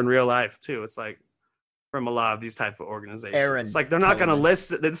you hear in real life too. It's like from a lot of these type of organizations. It's like they're not going to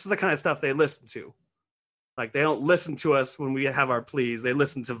listen. This is the kind of stuff they listen to. Like they don't listen to us when we have our pleas. They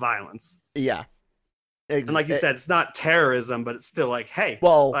listen to violence. Yeah. And like you said, it's not terrorism, but it's still like, hey,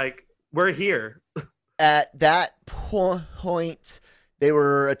 we're here. At that point, they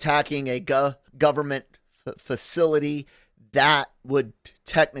were attacking a government facility that would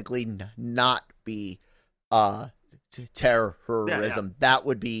technically not be terrorism. That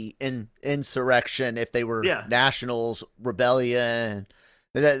would be insurrection if they were nationals, rebellion.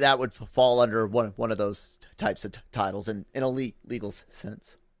 That would fall under one of those types of titles in a legal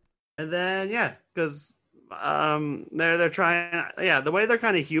sense. And then because they're trying the way they're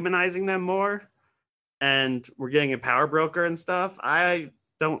kind of humanizing them more, and we're getting a power broker and stuff. I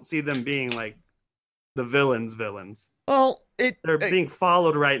don't see them being like the villains. Well, they're being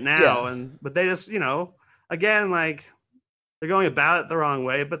followed right now, but they just again, like they're going about it the wrong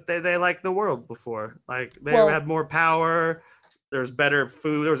way, but they like the world before. Like they had more power. There's better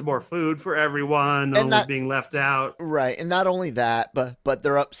food. There was more food for everyone. No one was being left out. Right. And not only that, but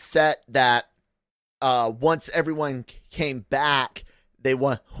they're upset that once everyone came back, they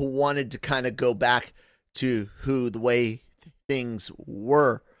wanted to kind of go back to the way things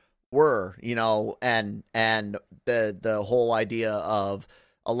were, and the whole idea of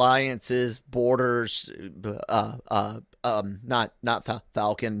alliances, borders, not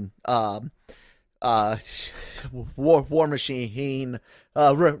Falcon, War Machine,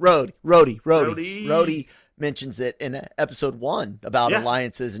 Rhodey mentions it in episode 1 about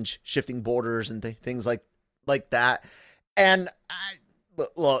alliances and shifting borders and things like that. And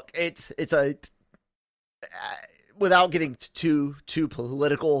look, it's a without getting too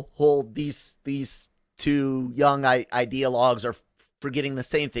political, these two young ideologues are forgetting the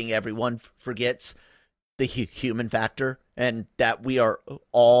same thing everyone forgets: the human factor, and that we are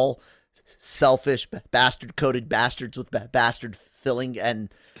all selfish, bastard-coded bastards with bastard filling,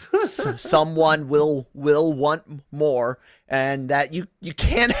 and someone will want more, and that you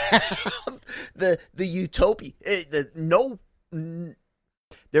can't have the utopia.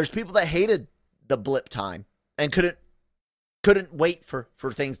 there's people that hated the blip time and couldn't wait for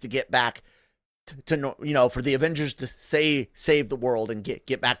things to get back to for the Avengers to save the world and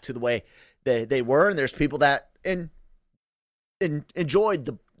get back to the way they were. And there's people that enjoyed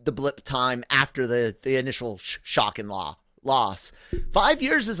the blip time after the initial shock and loss. 5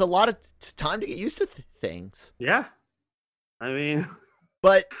 years is a lot of time to get used to things. Yeah. I mean,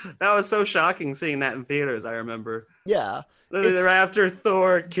 but that was so shocking seeing that in theaters. I remember. Yeah. Literally, right after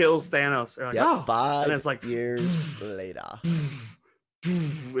Thor kills Thanos. They're like, yep, oh, 5 and it's like years later.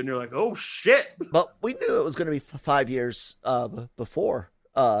 And you're like, oh shit. But we knew it was going to be 5 years before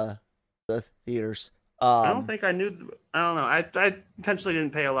the theaters. I don't think I knew. I don't know. I intentionally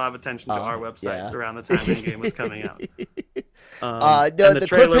didn't pay a lot of attention to our website around the time Endgame was coming out. And the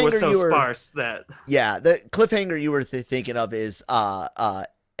trailer was so sparse that. Yeah, the cliffhanger you were thinking of is AO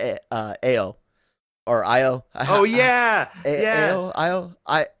or IO. Oh yeah, AO.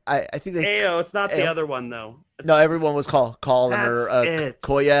 I think they AO. It's not the other one though. No, everyone was calling her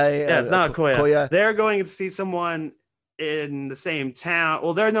Koya. Yeah, it's not Koya. They're going to see someone in the same town.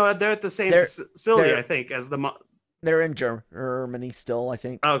 Well, they're at the same facility, I think, as the. They're in Germany still, I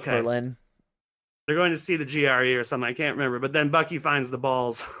think. Okay. Berlin. They're going to see the GRE or something. I can't remember. But then Bucky finds the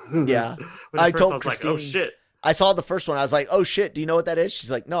balls. Yeah. I was like, oh shit. I saw the first one. I was like, oh shit. Do you know what that is?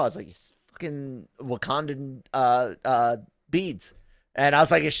 She's like, no. I was like, it's fucking Wakandan beads. And I was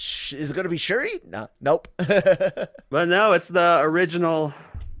like, is it going to be Shuri? No, nope. But no, it's the original.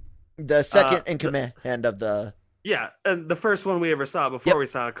 The second in command of the. Yeah, and the first one we ever saw before we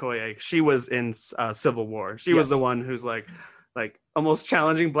saw Okoye, she was in Civil War. She was the one who's like almost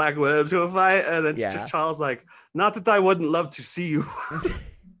challenging Black Widow to a fight, and then T'Challa's like, not that I wouldn't love to see you.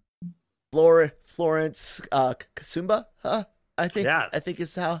 Florence Kasumba, I think. Yeah. I think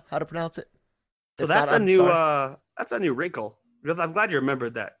is how to pronounce it. So that's a new wrinkle. Because I'm glad you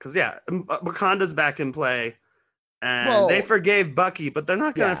remembered that. Because Wakanda's back in play. And they forgave Bucky, but they're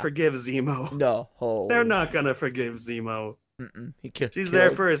not going to forgive Zemo. No. They're not going to forgive Zemo. She's killed there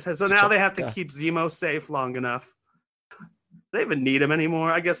for his head. So now they have to keep Zemo safe long enough. They even need him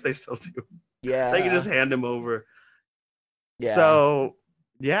anymore. I guess they still do. Yeah. They can just hand him over. Yeah. So,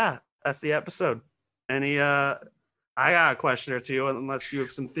 that's the episode. I got a question or two, unless you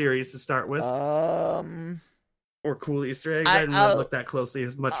have some theories to start with. Or cool Easter eggs. I didn't really look that closely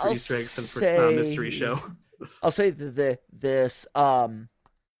as much for Easter eggs since we're not a mystery show. I'll say this.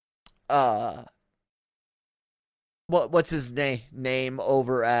 What's his name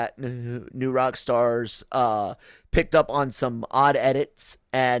over at New Rockstars picked up on some odd edits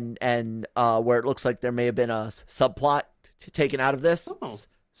and where it looks like there may have been a subplot taken out of this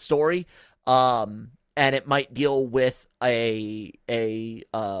story, and it might deal with a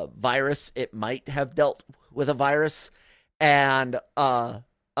virus. It might have dealt with a virus, and which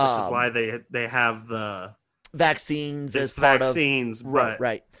is why they have the vaccines as part of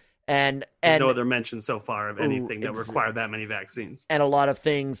right. And no other mention so far of anything that require that many vaccines, and a lot of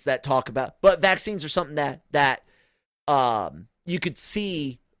things that talk about. But vaccines are something that you could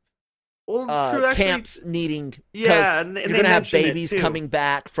see. Camps needing, and you're gonna have babies coming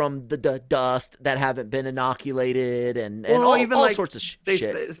back from the dust that haven't been inoculated, and all sorts of shit.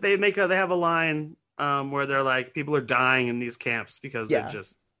 They have a line where they're like, people are dying in these camps because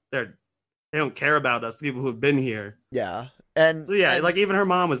they don't care about us, the people who have been here. Yeah. And so like even her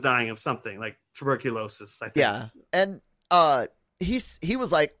mom was dying of something like tuberculosis, I think. Yeah. And he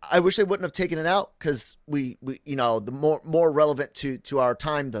was like, I wish they wouldn't have taken it out because we the more relevant to our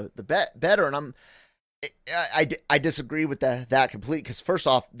time the better. And I disagree with that completely, because first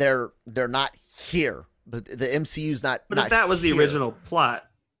off, they're not here, but the MCU's not. But if that was the original plot,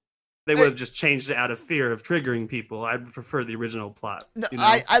 they would have just changed it out of fear of triggering people. I would prefer the original plot. No,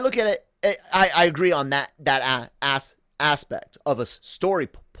 I look at it. I agree on that aspect of a story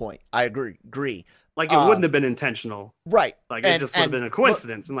point. I agree. Like it wouldn't have been intentional, right? Like it just would have been a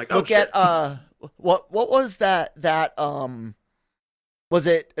coincidence. And like, look shit. At what was that was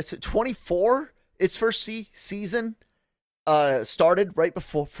it 24? Its first season started right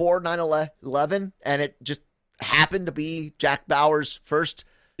before 9/11, and it just happened to be Jack Bauer's first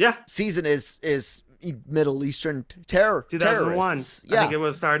season is Middle Eastern terror. 2001. Yeah. I think it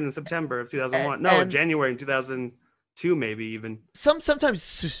was started in September of 2001. January in 2002, maybe even.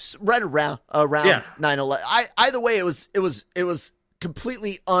 Sometimes right around 9/11. Either way, it was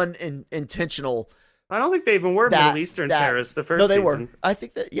completely unintentional. I don't think they even were Middle Eastern terrorists the first season. No, they were. I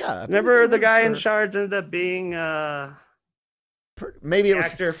think that Remember the guy in charge ended up being maybe it was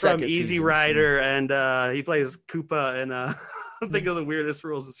actor from Easy Rider, and he plays Koopa in I'm thinking of the weirdest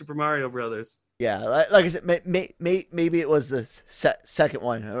rules of Super Mario Brothers. Yeah, like I said, maybe it was the second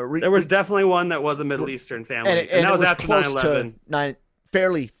one. There was definitely one that was a Middle Eastern family, and that was after 9/11.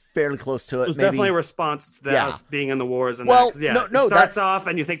 Fairly close to it. It was maybe. Definitely a response to us being in the wars. And well, it starts off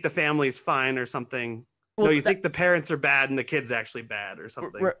and you think the family's fine or something. Well, no, you think the parents are bad and the kid's actually bad or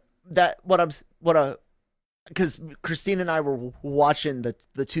something. Because Christine and I were watching the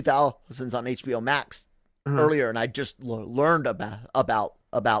 2000s on HBO Max earlier, and I just learned about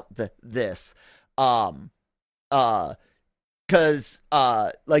this. Because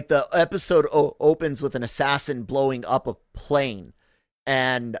like the episode opens with an assassin blowing up a plane,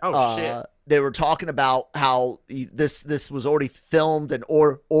 and shit. They were talking about how this was already filmed and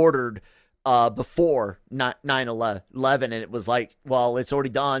ordered before 9/11, and it was like, well, it's already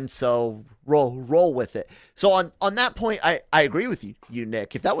done, so roll with it. So on that point, I agree with you,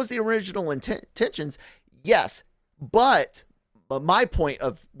 Nick. If that was the original intentions, yes. But my point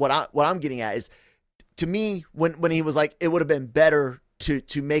of what I'm getting at is, to me, when he was like, it would have been better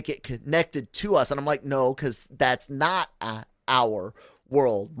to make it connected to us, and I'm like, no, because that's not our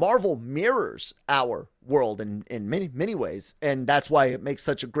world. Marvel mirrors our world in many ways, and that's why it makes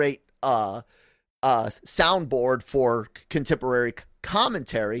such a great soundboard for contemporary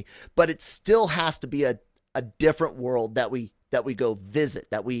commentary. But it still has to be a different world that we go visit,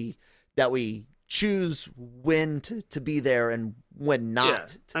 that we choose when to be there and when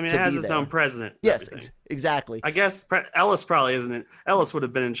not. Yeah. I mean, it has its own president. Yes, exactly. I guess Ellis probably isn't. Ellis would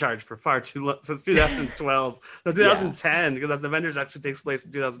have been in charge for far too long, since 2012, no, 2010, because the Avengers actually takes place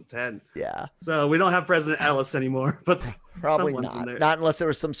in 2010. Yeah. So we don't have President Ellis anymore, but probably someone's in there. Not unless there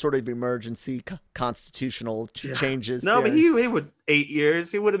was some sort of emergency constitutional changes. No, but he would 8 years.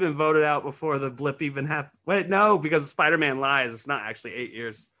 He would have been voted out before the blip even happened. Wait, no, because Spider-Man lies. It's not actually 8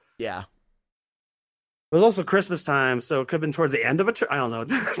 years. Yeah. It was also Christmas time, so it could have been towards the end of a term. I don't know.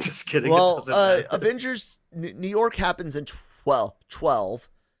 Just kidding. Well, Avengers New York happens in 12.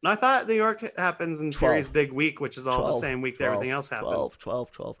 I thought New York happens in Fury's big week, which is all the same week that everything else happens. 12.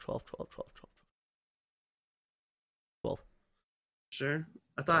 Sure.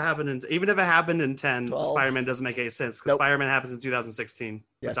 I thought it happened even if it happened in 10, 12. Spider-Man doesn't make any sense, because Spider-Man happens in 2016.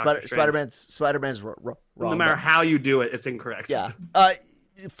 Yeah, Spider-Man's wrong. No matter how you do it, it's incorrect. Yeah.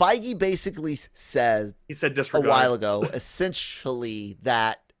 Feige basically said disregard a while ago, essentially,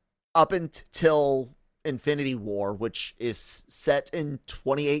 that up until Infinity War, which is set in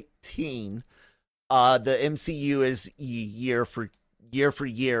 2018, the MCU is year for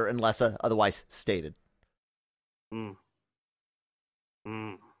year unless otherwise stated. Okay.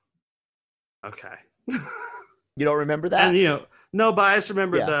 You don't remember that? And no, but I just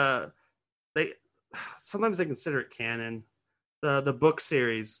remember sometimes they consider it canon. The book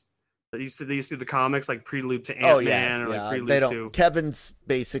series that used to do the comics, like Prelude to Ant-Man or like Prelude to Kevin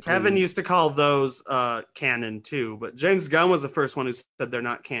used to call those canon too, but James Gunn was the first one who said they're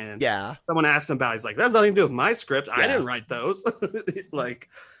not canon. Yeah. Someone asked him about it. He's like, that has nothing to do with my script. I didn't write those. Like,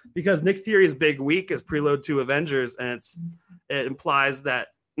 because Nick Fury's big week is Prelude to Avengers, and it implies that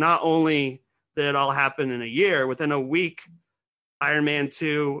not only did it all happen in a year, within a week, Iron Man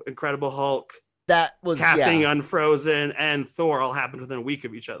 2, Incredible Hulk, that was Captain Unfrozen, and Thor all happened within a week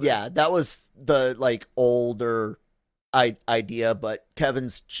of each other. Yeah, that was the older idea, but the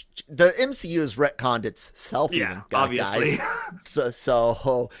MCU has retconned itself. Yeah, obviously.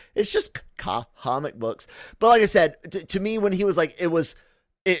 so it's just comic books. But like I said, to me, when he was like, it would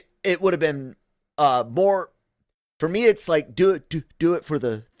have been more. For me, it's like do it for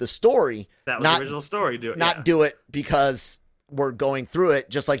the story. That was the original story. Do it because we're going through it,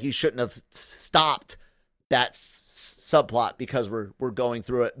 just like you shouldn't have stopped that subplot because we're going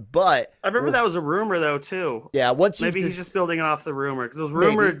through it. But I remember that was a rumor though too. Yeah, maybe he's just building off the rumor, because it was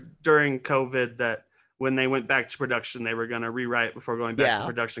rumored during COVID that when they went back to production, they were going to rewrite before going back to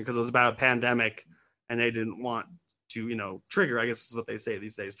production, because it was about a pandemic and they didn't want to trigger. I guess is what they say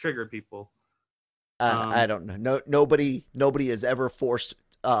these days, trigger people. I don't know. No, nobody has ever forced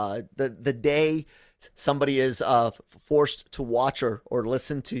the day somebody is forced to watch or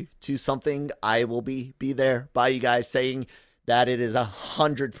listen to something. I will be there by you guys, saying that it is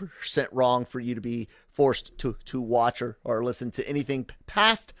 100% wrong for you to be forced to watch or listen to anything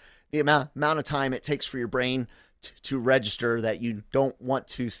past the amount of time it takes for your brain to register that you don't want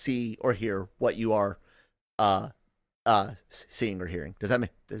to see or hear what you are seeing or hearing. Does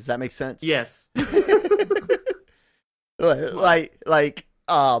that make sense? Yes.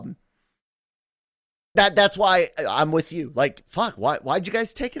 That's why I'm with you. Like, fuck, why'd you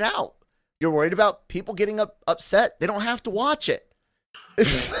guys take it out? You're worried about people getting upset? They don't have to watch it.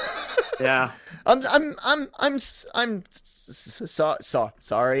 Yeah.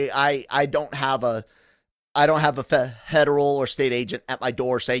 Sorry. I don't have a federal or state agent at my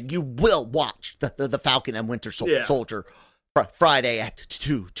door saying you will watch the Falcon and Winter Soldier Friday at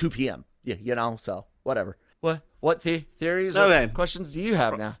 2 p.m. You know, so whatever. What theories or questions do you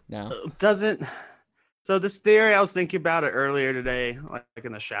have now? So this theory, I was thinking about it earlier today, like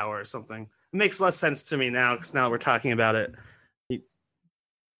in the shower or something. It makes less sense to me now because now we're talking about it.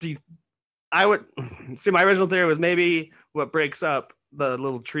 I would see my original theory was maybe what breaks up the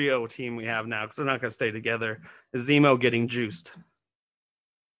little trio team we have now because they're not going to stay together is Zemo getting juiced.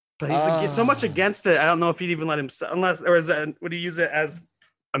 But he's so much against it. I don't know if he'd even let him, would he use it as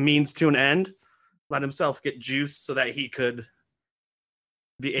a means to an end? Let himself get juiced so that he could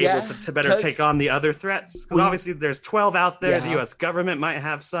be able to better take on the other threats. Because obviously there's 12 out there. The U.S. government might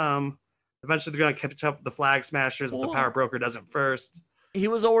have some. Eventually they're going to catch up with the Flag Smashers if the Power Broker does it first. He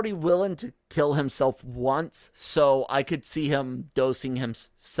was already willing to kill himself once, so I could see him dosing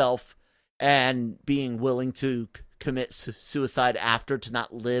himself and being willing to commit suicide after to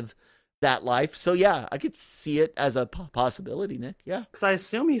not live that life. So yeah, I could see it as a possibility, Nick. Yeah. Because I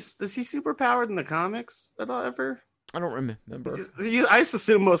assume is he superpowered in the comics at all ever? I don't remember. I just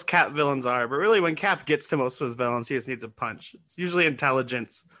assume most Cap villains are, but really when Cap gets to most of his villains, he just needs a punch. It's usually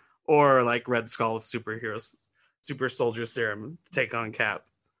intelligence or like Red Skull with super soldier serum to take on Cap.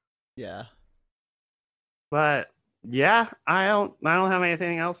 Yeah. But yeah, I don't have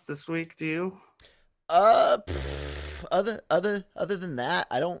anything else this week. Do you? Other than that,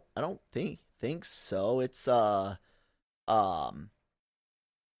 I don't think so. It's it's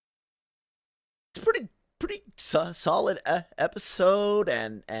pretty solid episode,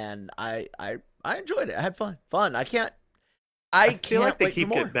 and I enjoyed it. I had fun. I feel like they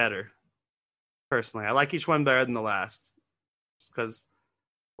keep getting better. Personally, I like each one better than the last, because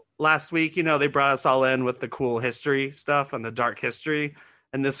last week, they brought us all in with the cool history stuff and the dark history.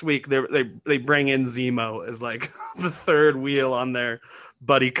 And this week they bring in Zemo as like the third wheel on their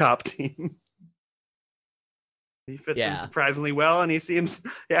buddy cop team. He fits in surprisingly well, and he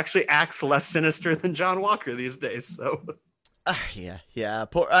actually acts less sinister than John Walker these days. So, yeah.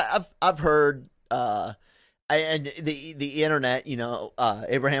 I've heard, and the internet,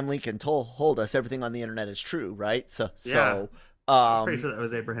 Abraham Lincoln told us everything on the internet is true, right? So I'm pretty sure that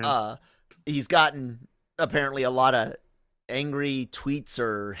was Abraham. He's gotten apparently a lot of angry tweets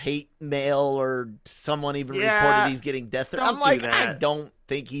or hate mail, or someone even reported he's getting death threats. I'm like, I don't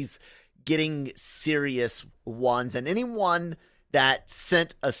think he's getting serious ones, and anyone that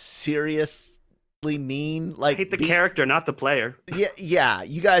sent a seriously mean, like, hate the character, not the player. Yeah,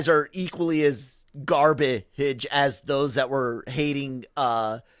 you guys are equally as garbage as those that were hating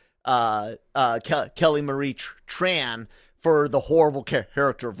Kelly Marie Tran for the horrible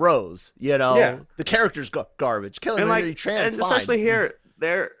character of Rose. The character's garbage. Kelly Marie Tran's fine. Especially here,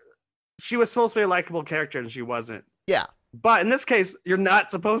 she was supposed to be a likable character, and she wasn't. Yeah. But in this case, you're not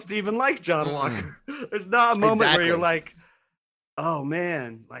supposed to even like John Walker. There's not a moment where you're like, oh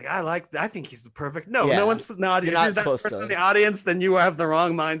man, like I think he's the perfect. No one's not. If you're that person in the audience, then you have the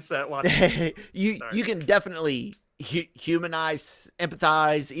wrong mindset. Watching. you can definitely humanize,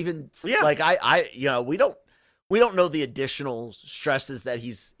 empathize, even like we don't know the additional stresses that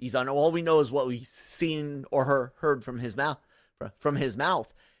he's under. All we know is what we've seen or heard from his mouth.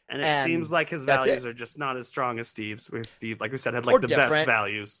 And it seems like his values are just not as strong as Steve's. Where Steve, like we said, had like the best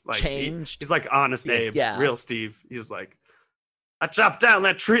values. Like he's like honest Abe, real Steve. He was like, I chopped down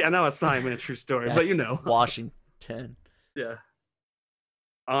that tree. I know it's not even a true story, but Washington. Yeah.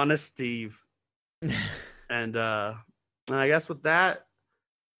 Honest Steve. And I guess with that,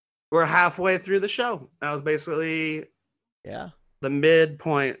 we're halfway through the show. That was basically the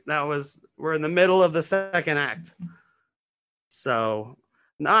midpoint. We're in the middle of the second act. So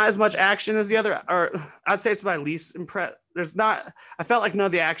not as much action as the other, or I'd say it's my least impressed. I felt like none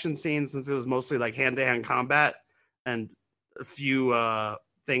of the action scenes, since it was mostly like hand-to-hand combat and a few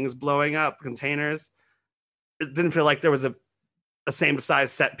things blowing up, containers. It didn't feel like there was a same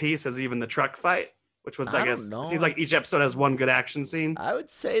size set piece as even the truck fight, which was, I guess, it seems like each episode has one good action scene. I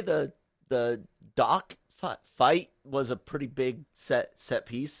would say the dock fight was a pretty big set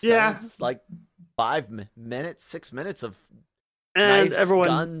piece. Yeah. It's like 6 minutes of and knives, everyone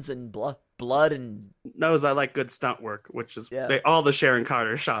guns, and blood, and knows I like good stunt work, which is all the Sharon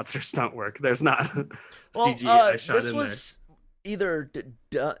Carter shots are stunt work. There's not CGI shot in there. This was either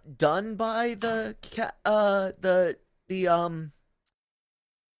done by the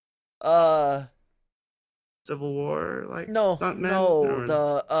Civil War, like no stuntmen?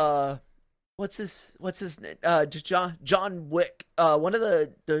 no what's his John Wick. One of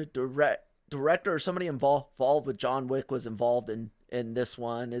the director or somebody involved with John Wick was involved in this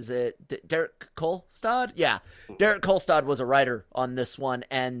one. Is it Derek Kolstad? Yeah, Derek Kolstad was a writer on this one,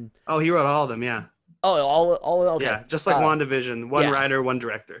 and he wrote all of them. Yeah. Oh, all okay. Yeah, just like WandaVision, one writer, one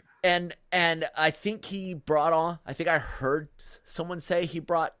director. And I think he brought on. I think I heard someone say he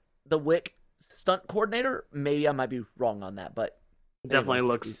brought the Wick stunt coordinator. Maybe I might be wrong on that, but definitely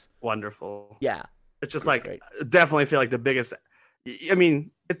looks wonderful. Yeah, it's just like great. Definitely feel like the biggest. I mean,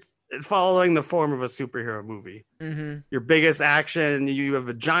 it's following the form of a superhero movie. Mm-hmm. Your biggest action. You have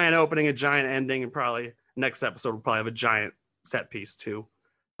a giant opening, a giant ending, and probably next episode will probably have a giant set piece too,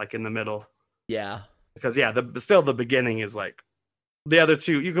 like in the middle. Yeah. Because still the beginning is like the other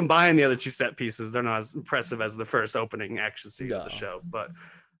two. You combine the other two set pieces, they're not as impressive as the first opening action scene of the show. But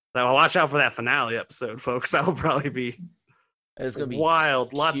watch out for that finale episode, folks. That'll probably be it's gonna be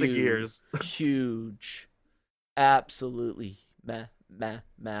wild. Huge, lots of gears. Huge, absolutely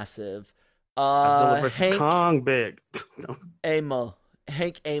massive. Godzilla vs. Kong, big.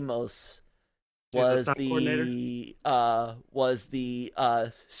 Hank Amos was the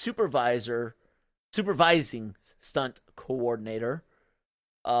supervising stunt coordinator.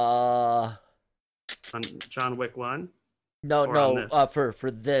 On John Wick 1? No, for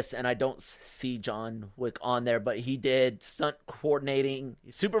this, and I don't see John Wick on there, but he did stunt coordinating.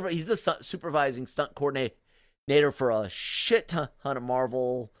 He's the supervising stunt coordinator for a shit ton of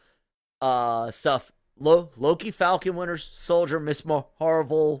Marvel stuff. Loki, Falcon, Winter Soldier, Miss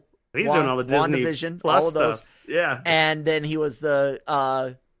Marvel. He's doing all the Disney WandaVision, Plus all of those. Stuff. Yeah. And then he was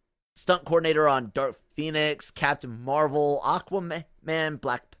the stunt coordinator on Dark Phoenix, Captain Marvel, Aquaman,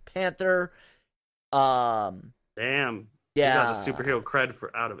 Black Panther. Damn. Yeah. He's got the superhero cred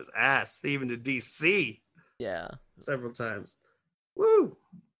out of his ass, even to DC. Yeah. Several times. Woo.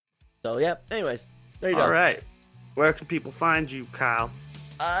 So, yeah. Anyways, there you go. All right. Where can people find you, Kyle?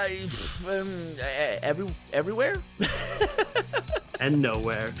 Everywhere. And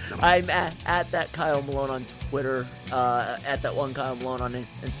nowhere. I'm at that Kyle Malone on Twitter, at that one Kyle Malone on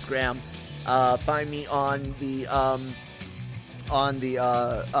Instagram. Find me on the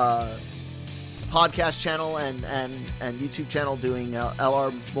podcast channel and YouTube channel doing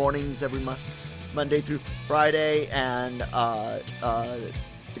LR mornings every Monday through Friday, and the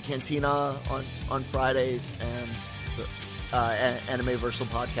Cantina on Fridays, and Anime Versal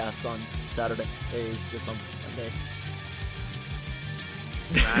podcasts on Saturdays. This on Monday.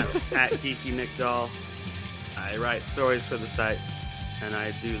 At Geeky Nick Doll. I write stories for the site, and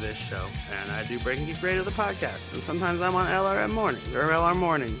I do this show, and I do Breaking Geek Radio, the podcast, and sometimes I'm on LRM mornings or LR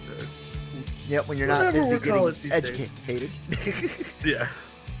mornings. Or yep, when you're not busy getting educated. Yeah.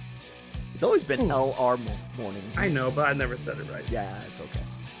 It's always been LR mornings. I know, but I never said it right. Yeah, it's okay.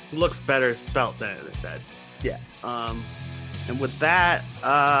 It looks better spelt than it said. Yeah. And with that,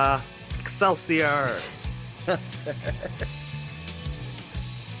 Excelsior.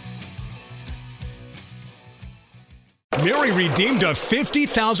 Mary redeemed a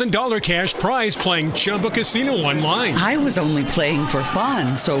 $50,000 cash prize playing Chumba Casino online. I was only playing for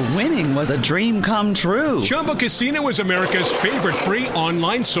fun, so winning was a dream come true. Chumba Casino is America's favorite free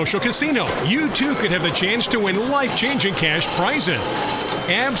online social casino. You too could have the chance to win life-changing cash prizes.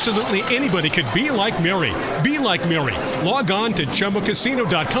 Absolutely anybody could be like Mary. Be like Mary. Log on to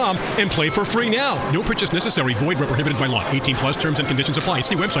ChumbaCasino.com and play for free now. No purchase necessary. Void where prohibited by law. 18 plus terms and conditions apply.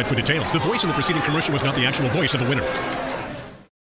 See website for details. The voice in the preceding commercial was not the actual voice of the winner.